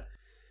 yeah.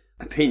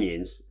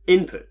 Opinions.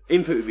 Input.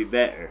 Input would be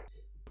better.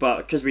 But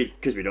because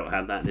we don't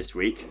have that this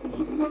week,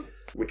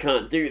 we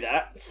can't do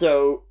that.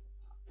 So,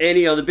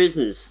 any other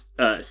business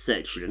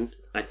section,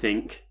 I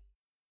think.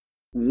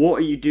 What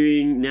are you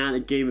doing now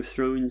that Game of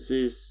Thrones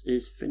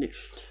is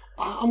finished?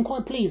 I'm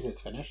quite pleased it's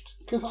finished.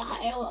 Because,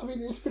 I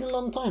mean, it's been a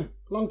long time.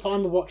 Long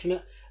time of watching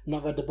it.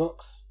 Not read the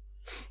books.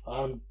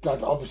 I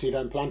obviously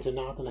don't plan to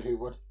now. I don't know who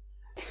would.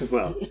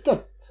 Well, it's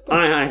done.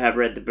 I have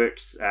read the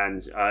books,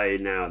 and I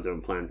now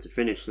don't plan to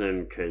finish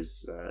them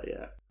because,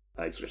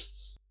 I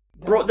just...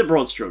 The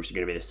broad strokes are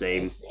going to be the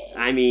same.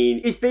 I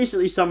mean, it's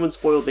basically someone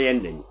spoiled the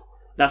ending.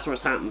 That's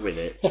what's happened with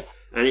it.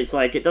 And it's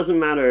like, it doesn't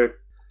matter.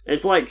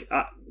 It's like,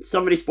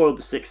 somebody spoiled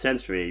The Sixth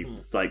Sense for me,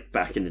 like,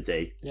 back in the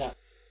day. Yeah.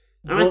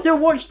 And I still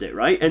watched it,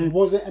 right? And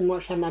was it M.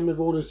 Night Shyamalan with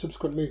all the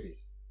subsequent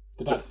movies?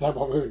 Is that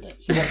what ruined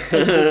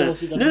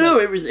it? No,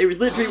 it was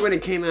literally when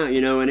it came out,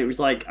 and it was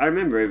like, I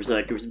remember it was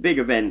a big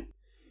event,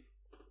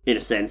 in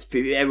a sense.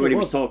 Everybody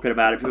was talking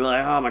about it. People were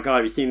like, oh my god,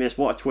 have you seen this?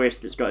 What a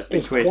twist, it's got a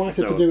big twist. Quite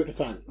a to-do at the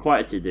time.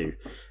 Quite a to-do.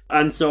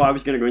 And so I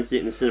was going to go and see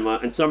it in the cinema,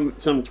 and some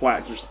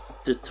twat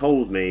just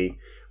told me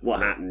what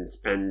happened,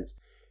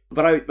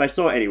 but I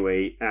saw it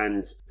anyway,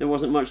 and there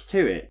wasn't much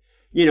to it.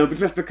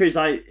 Because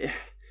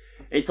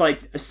it's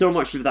like so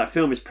much of that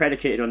film is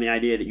predicated on the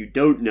idea that you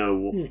don't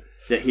know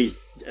that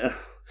he's...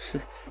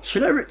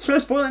 Should I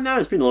spoil it now?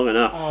 It's been long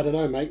enough. I don't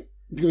know, mate.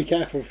 Be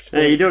careful.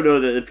 You don't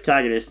know that the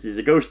protagonist is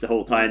a ghost the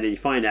whole time, then you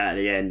find out at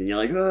the end, and you're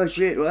like, oh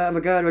shit, oh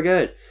my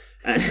god.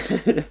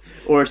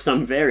 Or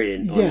some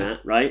variant on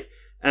that, right?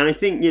 And I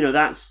think,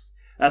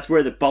 that's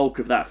where the bulk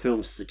of that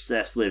film's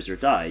success lives or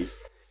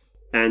dies.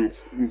 And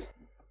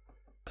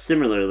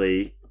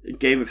similarly,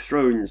 Game of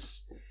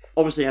Thrones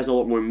obviously has a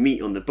lot more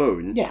meat on the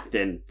bone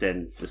than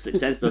The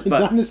Sixth Sense does.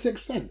 But than The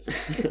Sixth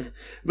Sense.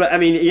 But, I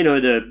mean,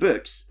 the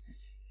books...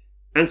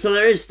 And so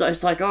it's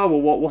like, oh,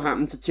 well, what will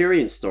happen to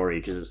Tyrion's story?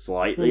 Because it's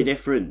slightly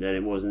different than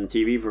it was in the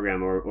TV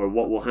program. Or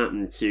what will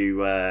happen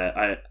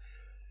to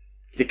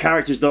the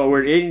characters that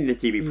were in the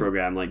TV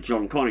program, like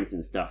John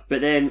Connington stuff.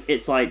 But then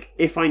it's like,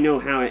 if I know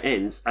how it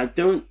ends, I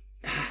don't...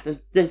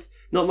 There's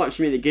not much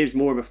to me that gives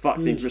more of a fuck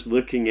than just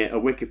looking at a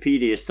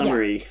Wikipedia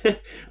summary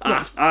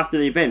after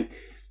the event.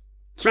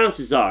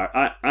 Chances are,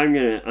 I'm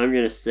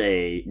gonna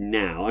say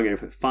now, I'm gonna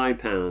put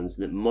 £5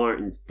 that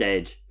Martin's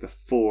dead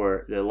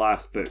before the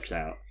last book's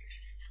out.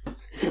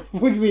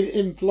 What do you mean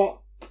in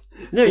plot?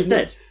 No, he's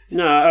dead.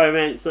 No, I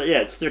mean, so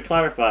yeah, just to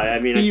clarify, I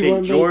mean, I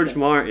think George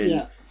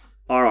Martin,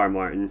 R.R.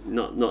 Martin,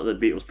 not the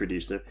Beatles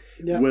producer,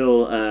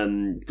 will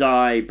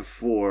die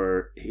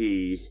before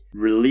he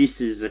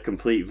releases a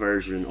complete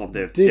version of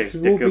the complete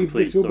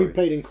story. This will be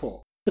played in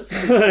court.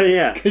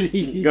 Yeah,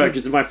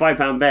 because of my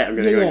 £5 bet, I'm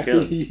going to go and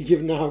kill him.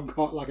 You've now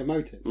got like a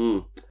motive.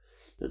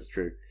 That's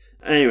true.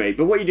 Anyway,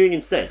 but what are you doing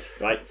instead,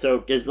 right? So,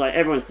 because like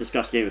everyone's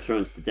discussed Game of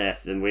Thrones to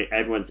death, and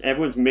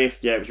everyone's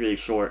miffed. Yeah, it was really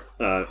short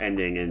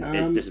ending, and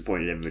it's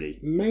disappointed everybody.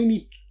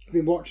 Mainly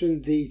been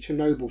watching the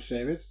Chernobyl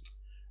series.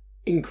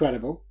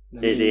 Incredible.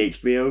 The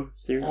HBO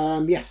series.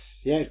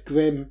 Yes, it's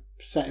grim,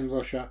 set in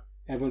Russia.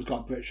 Everyone's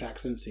got British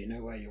accents, so you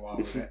know where you are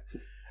with it.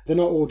 They're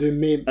not all doing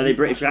mere... Are they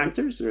British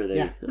actors, or are they?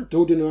 Yeah, they're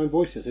all doing their own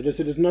voices. So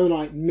there's no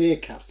like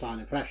meerkat style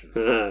impressions.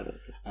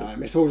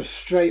 It's all just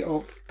straight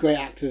up great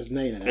actors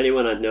nailing it.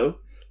 Anyone I'd know?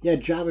 Yeah,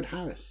 Jared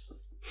Harris.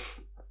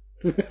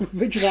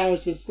 Richard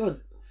Harris's son.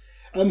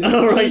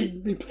 Right.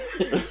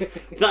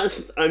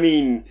 That's, I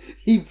mean...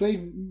 He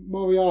played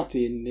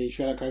Moriarty in the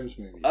Sherlock Holmes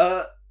movie.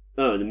 Oh,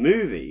 the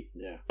movie?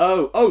 Yeah.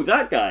 Oh,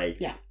 that guy?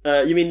 Yeah.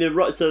 You mean the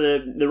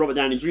Robert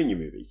Downey Jr.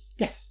 movies?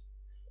 Yes.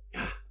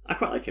 I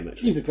quite like him,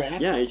 actually. He's a great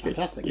actor. Yeah, he's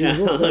fantastic. Good.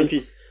 Yeah,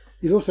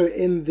 he's also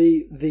in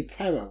the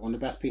Terror, one of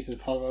the best pieces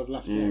of horror of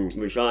last year.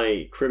 Which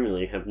I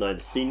criminally have neither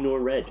seen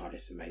nor read. God,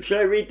 it's amazing. Should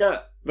I read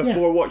that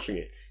before watching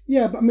it?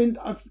 Yeah, but I mean,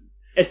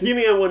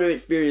 assuming I want to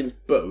experience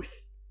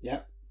both. Yeah.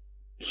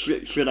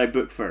 Should I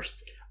book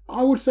first?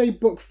 I would say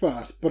book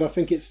first, but I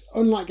think it's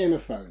unlike Game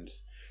of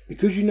Thrones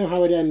because you know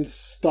how it ends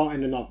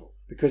starting the novel.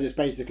 Because it's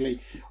basically,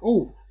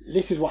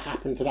 this is what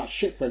happened to that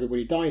ship where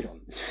everybody died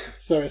on.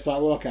 So it's like,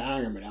 well, okay,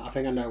 hang on a minute, I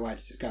think I know where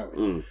this is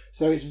going.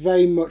 So it's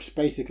very much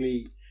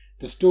basically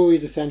the story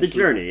is essentially it's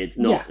the journey. It's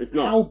not. Yeah, it's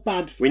not. How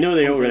bad? We know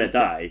they're all going to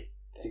die.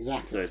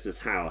 Exactly. So it's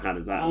just how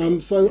does that? Go?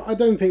 So I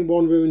don't think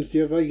one ruins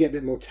the other. You get a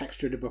bit more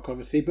texture in the book,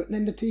 obviously, but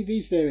then the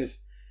TV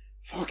series,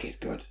 fuck, it's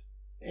good.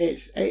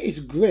 It's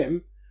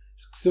grim.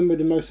 It's some of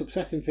the most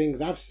upsetting things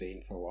I've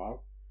seen for a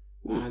while.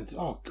 And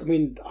I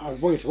mean, I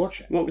wanted to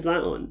watch it. What was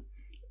that on?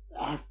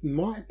 I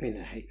might have been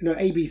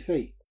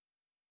ABC.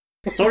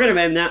 Talking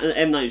about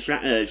M. Night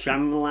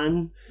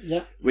Shyamalan,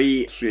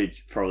 we should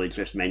probably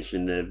just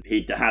mention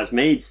he has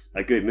made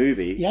a good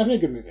movie. He has made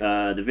a good movie.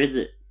 The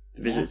Visit.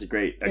 The Visit's a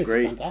great.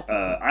 Fantastic.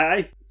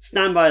 I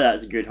stand by that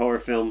as a good horror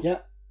film. Yeah.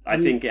 I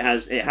think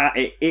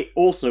it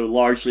also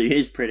largely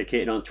is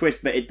predicated on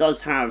twist, but it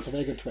does have. It's a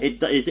very good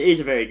twist. It is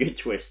a very good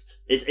twist.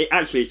 It's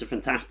a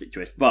fantastic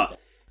twist, but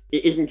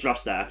it isn't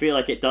just that. I feel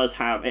like it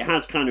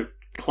has kind of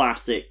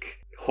classic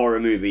horror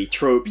movie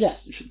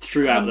tropes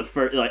throughout the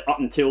first, like up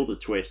until the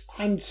twist.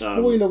 And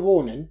spoiler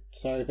warning,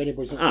 so if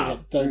anybody's not seen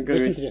it, don't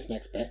listen to this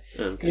next bit.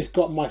 Okay. It's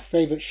got my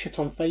favourite shit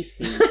on face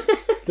scene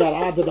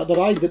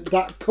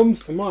that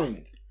comes to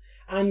mind.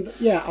 And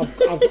yeah,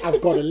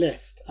 I've got a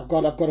list. I've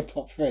got a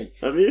top 3.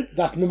 Have you?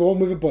 That's number 1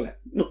 with a bullet.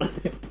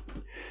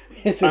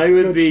 I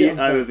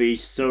would be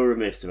so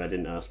remiss if I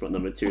didn't ask what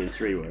number 2 and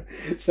 3 were.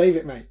 Save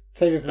it, mate.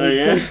 Save it for me.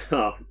 Yeah.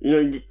 Oh,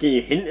 can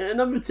you hint at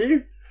number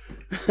 2?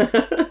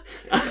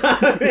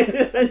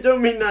 I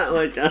don't mean that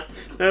like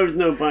there was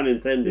no pun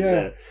intended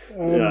there.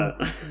 No,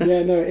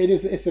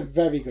 it's a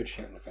very good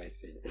shit on the face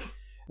scene.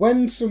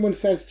 When someone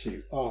says to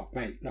you, "Oh,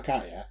 mate, look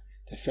out, yeah,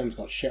 this film's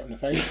got shit on the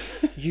face,"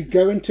 you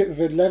go into it with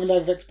a level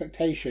of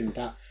expectation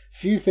that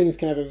few things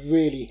can ever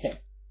really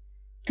hit,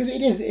 because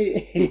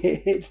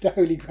it's the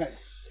holy grail.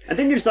 I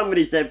think if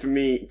somebody said to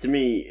me,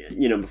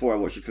 before I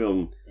watch the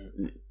film,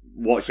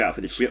 watch out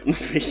for the shit on the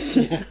face.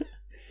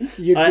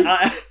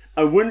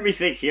 I wouldn't be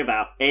thinking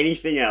about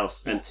anything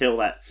else until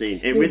that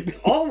scene. It would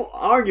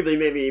arguably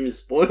maybe even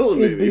spoil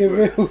the movie.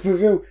 It'd be a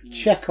real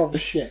Chekhov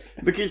shit.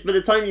 Because by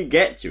the time you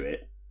get to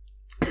it,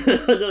 I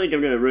don't think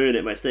I'm going to ruin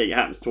it by saying it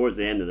happens towards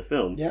the end of the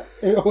film. Yeah,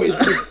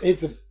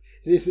 it's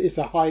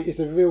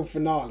a real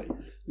finale.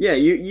 Yeah,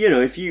 you know,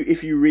 if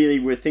you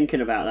really were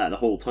thinking about that the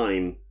whole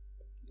time,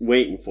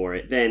 waiting for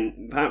it,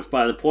 then perhaps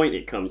by the point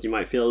it comes, you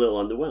might feel a little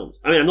underwhelmed.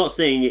 I mean, I'm not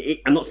saying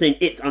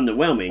it's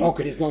underwhelming. Oh,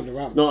 because it's not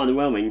underwhelming. It's not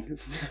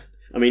underwhelming.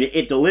 I mean,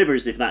 it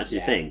delivers if that's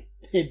your thing.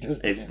 It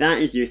does. If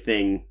that is your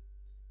thing,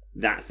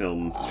 that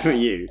film's for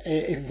you.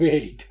 It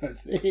really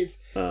does. It's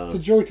a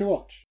joy to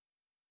watch.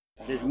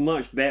 There's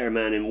much better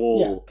Man in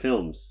Wall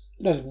films.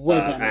 There's way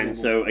better Man in Wall. And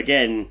so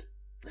again,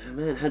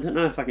 man, I don't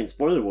know if I can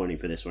spoiler warning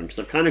for this one because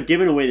I've kind of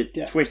given away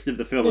the twist of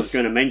the film I was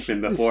going to mention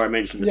before I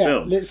mentioned the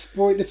film. Let's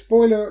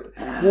spoiler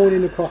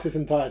warning across this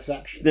entire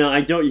section. No,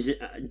 I don't.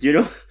 Do you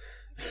know?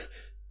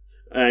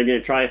 I'm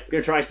gonna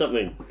try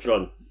something,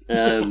 John.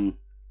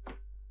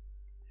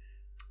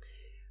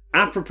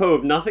 Apropos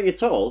of nothing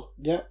at all,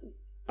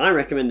 I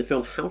recommend the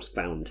film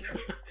Housebound.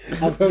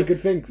 I've heard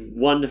good things.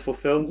 Wonderful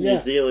film, New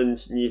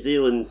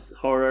Zealand's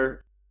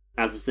horror.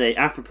 As I say,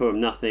 apropos of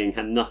nothing,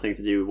 had nothing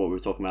to do with what we were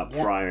talking about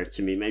prior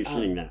to me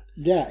mentioning that.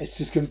 Yeah, it's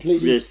just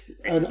completely...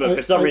 but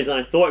for some reason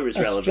I thought it was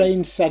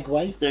relevant. Strange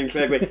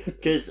segue.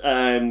 Because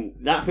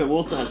that film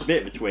also has a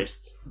bit of a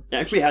twist. It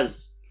actually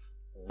has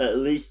at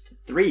least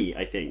 3,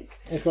 I think.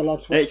 It's got a lot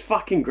of twists. It's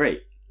fucking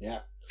great.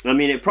 Yeah. I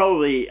mean, it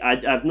probably...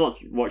 I've not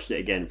watched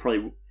it again.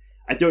 Probably...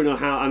 I don't know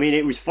how... I mean,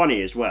 it was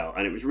funny as well,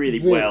 and it was really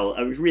well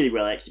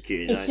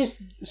executed. It's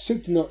just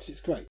soup to nuts,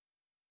 it's great.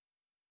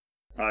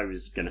 I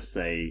was going to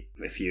say,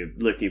 if you're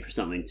looking for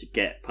something to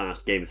get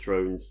past Game of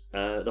Thrones,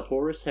 The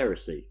Horus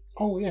Heresy.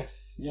 Oh,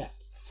 yes.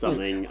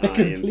 Something I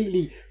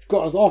completely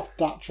got us off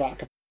that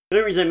track. The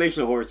only reason I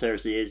mention The Horus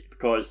Heresy is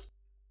because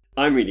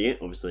I'm reading it,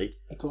 obviously.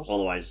 Of course.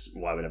 Otherwise,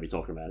 why would I be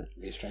talking about it?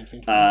 It'd be a strange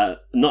thing.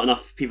 Not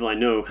enough people I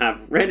know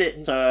have read it,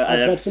 so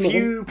a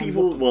few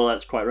people... Well,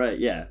 that's quite right,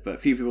 yeah. But a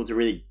few people to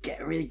really get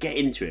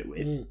into it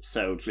with.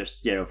 So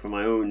just, for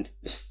my own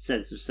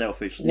sense of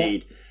selfish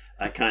need,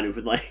 I kind of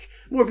would like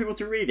more people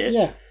to read it.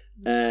 Yeah.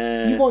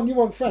 You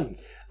want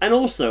friends. And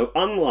also,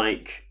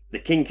 unlike the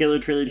Kingkiller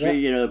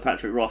trilogy, the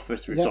Patrick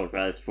Rothfuss, we've talked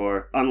about this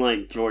before,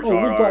 unlike George R.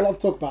 R. We've got a lot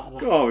to talk about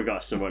that. Oh, we've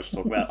got so much to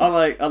talk about.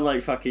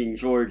 unlike fucking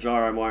George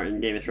R. R. Martin,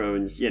 Game of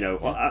Thrones,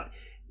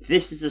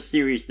 this is a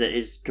series that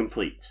is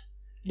complete.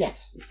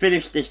 Yes.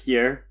 Finished this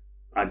year,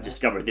 I've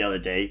discovered the other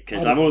day,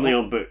 because I'm only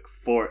on book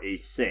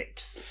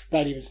 46.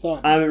 Barely even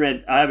started. I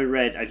haven't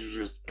read, I should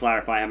just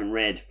clarify, I haven't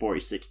read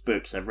 46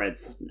 books. I've read,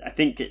 I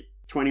think it's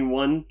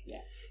 21. Yeah.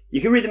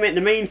 You can read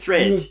the main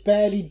thread. You have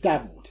barely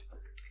dabbled.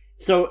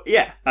 So,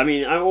 yeah, I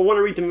mean, I want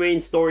to read the main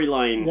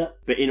storyline,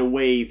 but in a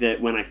way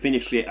that when I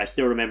finish it, I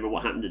still remember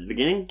what happened at the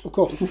beginning. Of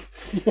course.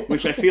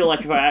 Which I feel like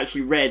if I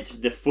actually read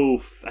the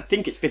full, I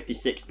think it's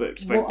 56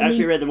 books, if I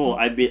actually read them all,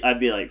 I'd be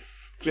like,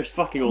 just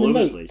fucking all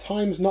over the place.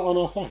 Time's not on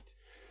our side.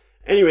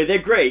 Anyway, they're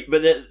great,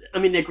 but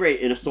they're great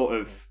in a sort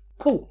of...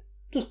 Cool.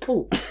 Just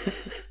cool.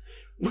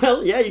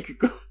 Well, yeah, you could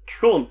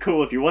call them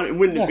cool if you want. It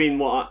wouldn't have been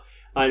what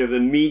I'd have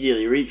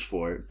immediately reached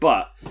for,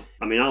 but,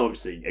 I mean, I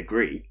obviously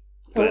agree.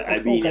 But I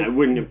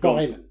wouldn't have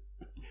gone.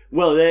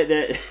 Well,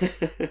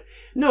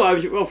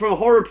 no. From a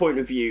horror point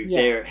of view,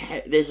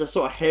 there's a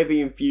sort of heavy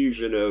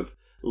infusion of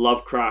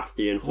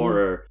Lovecraftian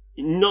horror,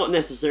 not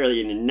necessarily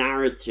in a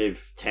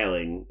narrative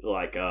telling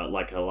like a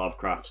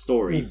Lovecraft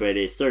story, but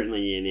it's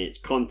certainly in its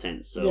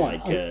content. So a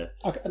kind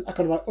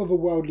of like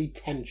otherworldly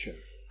tension.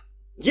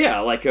 Yeah,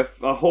 like a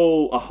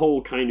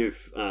whole kind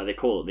of they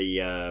call it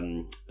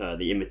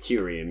the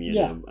immaterium,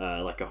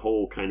 like a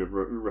whole kind of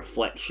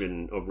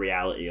reflection of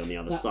reality on the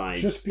other side.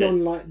 Just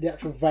beyond like the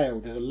actual veil,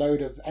 there's a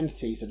load of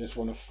entities that just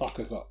want to fuck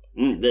us up.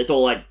 It's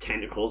all like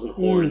tentacles and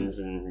horns,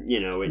 and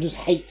it just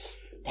hates.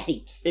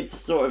 It's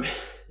sort of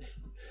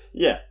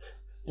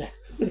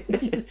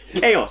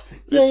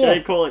chaos. That's how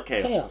you call it,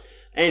 chaos.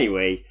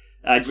 Anyway.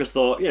 I just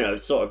thought,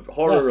 sort of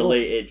horror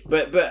related,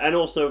 but and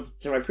also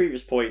to my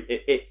previous point,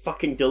 it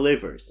fucking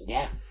delivers.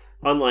 Yeah.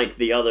 unlike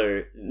the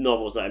other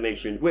novels that I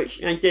mentioned,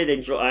 which I did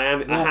enjoy,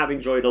 I have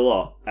enjoyed a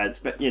lot. And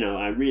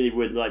I really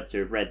would like to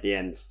have read the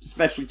end,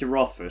 especially to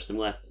Rothfuss. I'm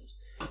less,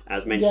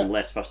 as mentioned,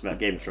 less fussed about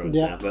Game of Thrones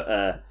now.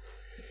 But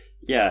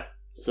yeah.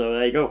 So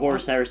there you go,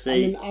 Horus Heresy. I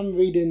mean, I'm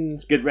reading...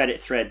 It's a good Reddit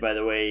thread, by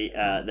the way,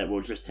 that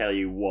will just tell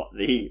you what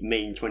the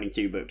main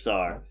 22 books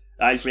are.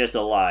 Actually, that's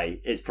a lie.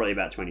 It's probably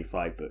about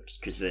 25 books,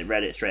 because the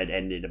Reddit thread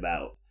ended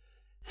about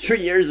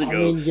 3 years ago. I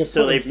mean, you're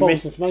so putting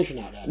false information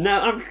out there. No,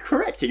 I'm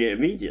correcting it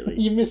immediately.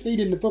 You're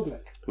misleading the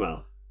public.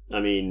 Well, I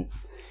mean...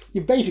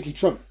 You're basically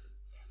Trump.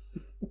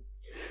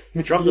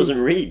 Trump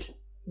doesn't read.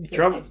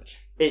 Trump...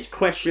 It's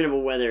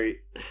questionable whether...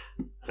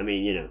 I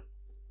mean,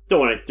 don't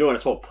want to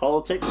talk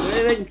politics or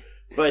anything...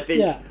 But I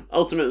think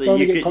ultimately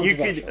you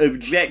could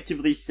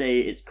objectively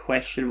say it's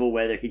questionable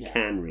whether he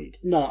can read.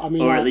 No, I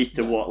mean, or at least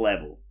to what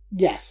level.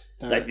 Yes,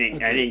 I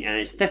think, and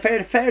it's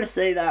fair to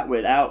say that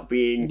without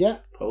being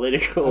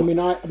political. I mean,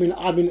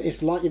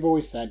 it's like you've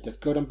always said. There's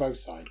good on both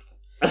sides,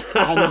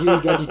 and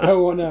you don't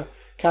want to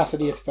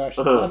Cassidy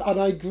aspersions. And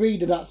I agree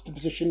that that's the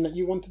position that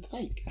you wanted to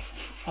take,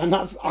 and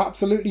that's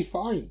absolutely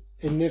fine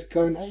in this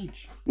current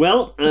age.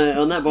 Well,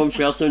 on that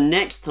bombshell, so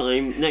next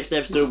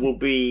episode will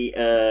be...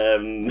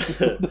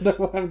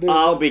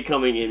 I'll be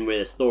coming in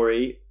with a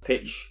story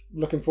pitch.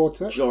 Looking forward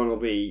to it. John will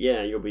be...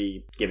 Yeah, you'll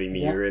be giving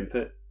me your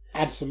input.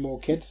 Add some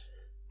more kids.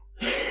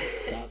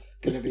 That's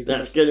going to be...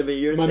 That's going to be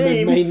your my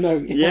theme. main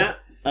note. Yeah.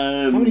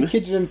 How many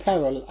kids are in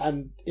peril,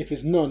 and if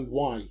it's none,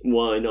 why?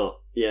 Why not?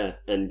 Yeah,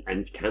 and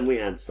can we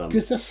add some?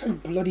 Because they're so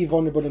bloody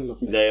vulnerable and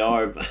lovely. They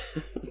are.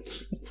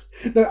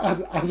 No,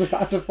 as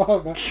a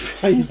father,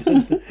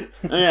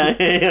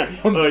 yeah.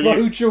 I'm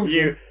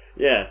pro-children.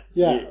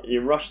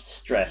 You rush to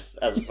stress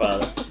as a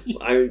father.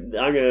 I'm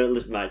going to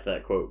listen back to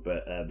that quote,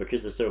 but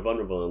because they're so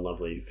vulnerable and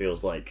lovely, it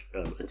feels like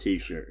a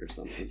t-shirt or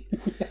something.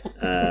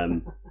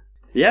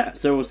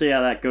 So we'll see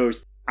how that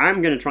goes.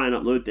 I'm going to try and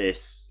upload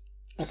this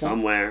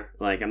somewhere.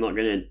 Like, I'm not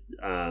going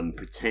to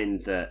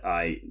pretend that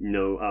I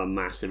know a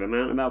massive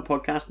amount about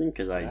podcasting,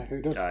 because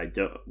who does? I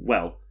don't.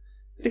 Well,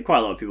 I think quite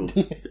a lot of people.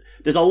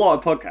 There's a lot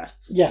of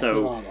podcasts. Yes, so,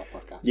 there are a lot of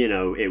podcasts.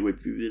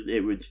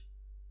 It would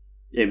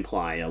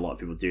imply a lot of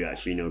people do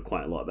actually know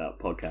quite a lot about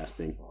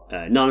podcasting.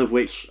 None of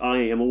which I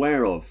am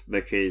aware of,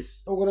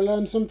 because we're going to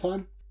learn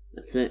sometime.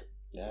 That's it.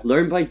 Yeah.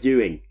 Learn by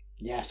doing.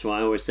 Yes. That's what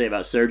I always say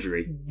about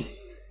surgery.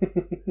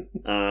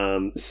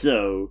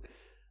 So,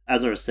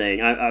 as I was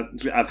saying,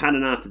 I've had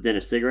an after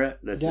dinner cigarette.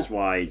 This is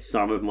why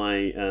some of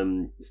my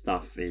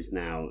stuff is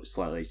now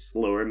slightly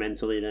slower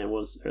mentally than it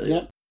was earlier.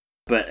 Yeah.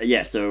 But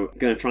so I'm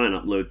going to try and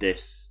upload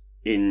this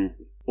in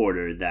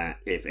order that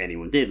if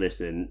anyone did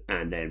listen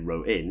and then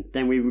wrote in,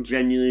 then we would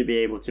genuinely be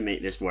able to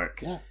make this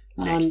work. Yeah.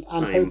 And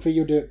hopefully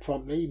you'll do it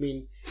promptly. I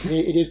mean,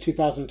 it is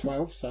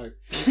 2012, so I'm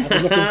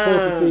looking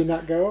forward to seeing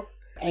that go up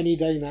any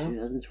day now.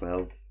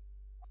 2012.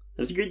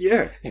 It was a good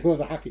year. It was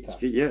a happy time. It was a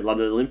good year.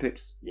 London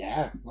Olympics.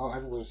 Yeah. Well,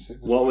 everyone was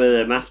what were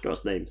the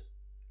mascots' names?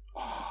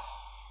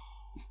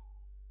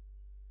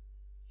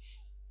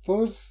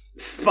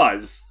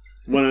 Fuzz.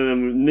 One of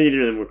them,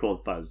 neither of them were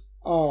called Fuzz.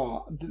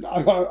 Oh,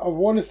 I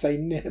want to say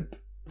Nib,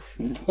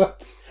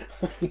 but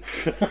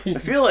I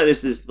feel like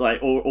this is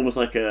like almost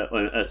like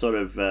a sort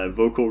of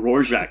vocal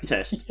Rorschach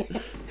test.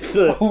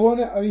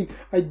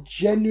 I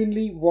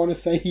genuinely want to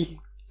say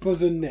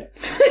Fuzz and Nib.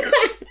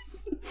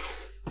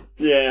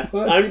 Yeah,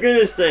 I'm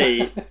gonna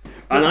say,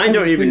 and I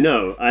don't even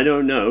know. I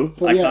don't know.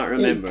 I can't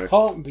remember. It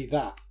can't be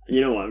that.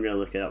 You know what? I'm gonna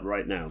look it up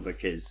right now,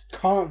 because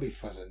can't be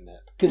Fuzz and Nib.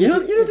 You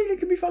don't think it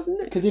could be Fuzz and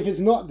Nib? Because if it's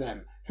not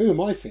them, who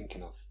am I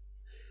thinking of?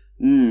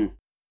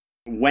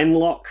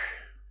 Wenlock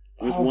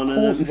was one of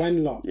them. Of course,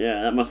 Wenlock.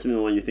 Yeah, that must have been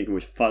the one you're thinking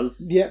was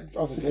Fuzz. Yeah,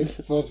 obviously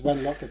Fuzz,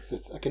 Wenlock. It's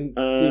just I can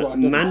see what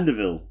I've done.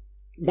 Mandeville.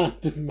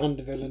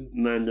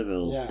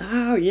 Mandeville. Yeah.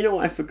 Oh, you know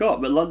what? I forgot.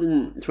 But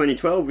London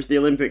 2012 was the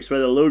Olympics where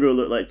the logo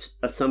looked like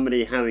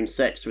somebody having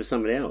sex with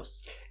somebody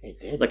else. It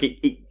did. Like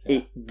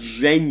it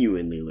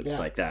genuinely looks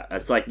like that.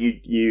 It's like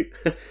you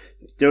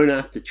don't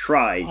have to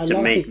try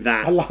to make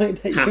that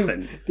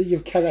happen. That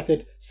you've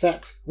carried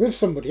sex with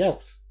somebody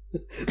else,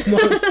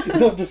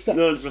 not just sex.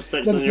 Not just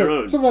sex on your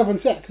own. Someone having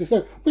sex,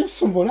 so with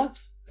someone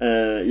else.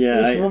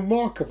 It's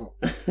remarkable.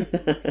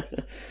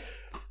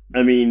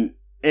 I mean,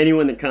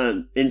 anyone that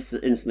can't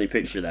instantly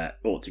picture that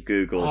ought to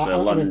Google the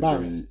London. I'm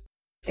embarrassed.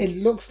 It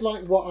looks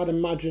like what I'd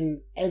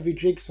imagine every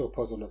jigsaw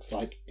puzzle looks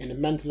like in a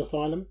mental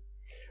asylum,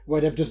 where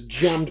they've just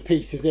jammed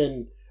pieces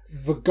in,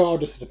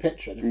 regardless of the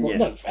picture. Thought,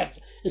 no,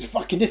 it's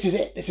fucking. This is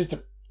it. This is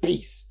the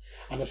piece,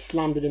 and they've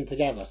slammed it in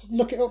together. So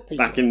look it up,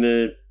 people.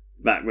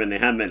 Back when they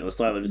had mental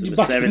asylums in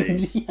the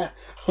 70s.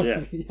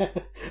 Yeah.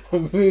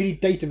 I'm really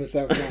dating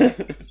myself now.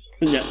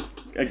 Yeah,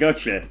 I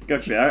gotcha.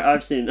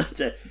 I've seen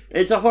that.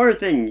 It's a horror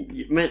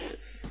thing.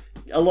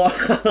 A lot.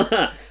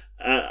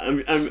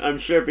 I'm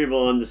sure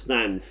people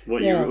understand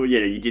what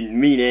you didn't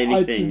mean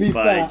anything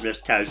by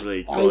just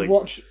casually calling. I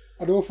watch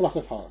an awful lot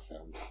of horror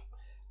films,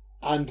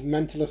 and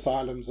mental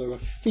asylums are a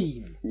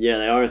theme. Yeah,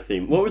 they are a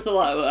theme. What was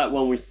that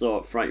one we saw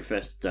at Fright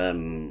Fest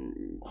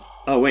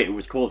Oh wait, it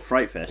was called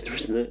Fright Fest,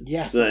 wasn't it?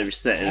 Yes. So it was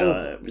set in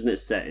wasn't it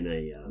set in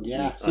a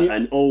yeah. See,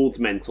 an old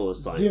mental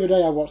asylum? The other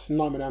day I watched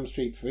Nightmare on Elm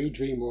Street 3,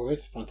 Dream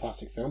Warriors,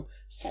 fantastic film,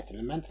 set in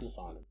a mental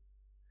asylum.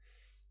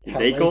 Did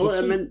they call it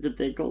a mental?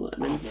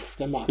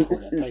 They might call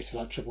it a place for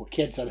like troubled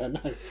kids. I don't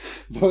know,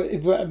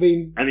 but I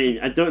mean,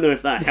 I don't know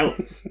if that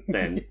helped.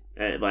 Then,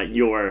 like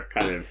your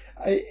kind of,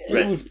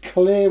 it was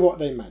clear what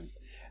they meant.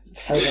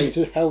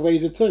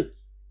 Hellraiser 2.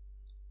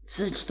 It's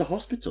just a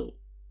hospital.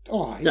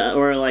 Oh,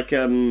 or like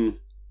I mean,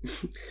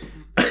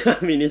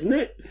 isn't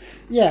it?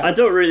 Yeah. I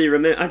don't really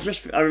remember.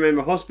 I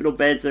remember hospital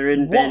beds are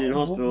in bed in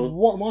hospital.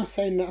 What am I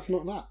saying? That's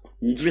not that.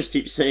 You just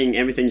keep saying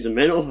everything's a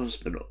mental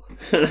hospital.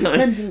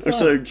 Mental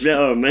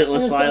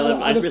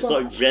asylum. I'm just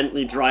sort of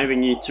gently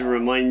driving you to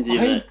remind you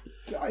that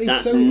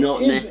that's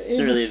not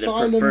necessarily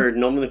the preferred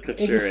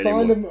nomenclature anymore. Is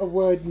asylum a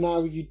word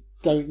now you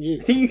don't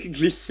use? I think you could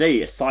just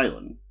say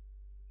asylum,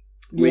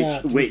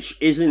 which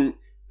isn't.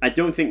 I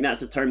don't think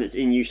that's a term that's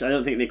in use. I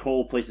don't think they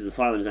call places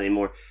asylums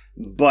anymore.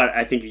 But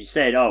I think if you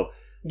said,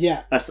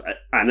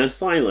 an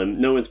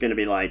asylum, no one's going to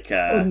be like,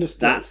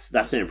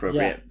 that's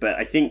inappropriate. Yeah. But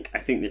I think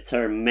the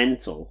term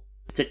mental,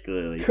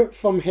 particularly... Cut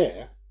from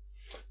here,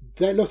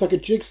 that looks like a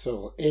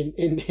jigsaw in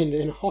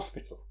a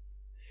hospital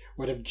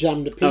where they've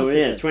jammed a piece of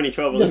it.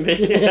 2012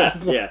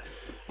 Olympics. Yeah.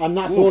 And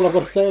that's all I've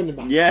got to say on the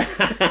map. Yeah.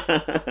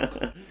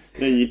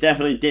 No, you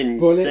definitely didn't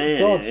say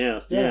anything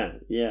else.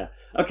 Yeah.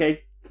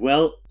 Okay,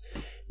 well...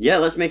 Yeah,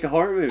 let's make a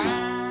horror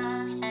movie.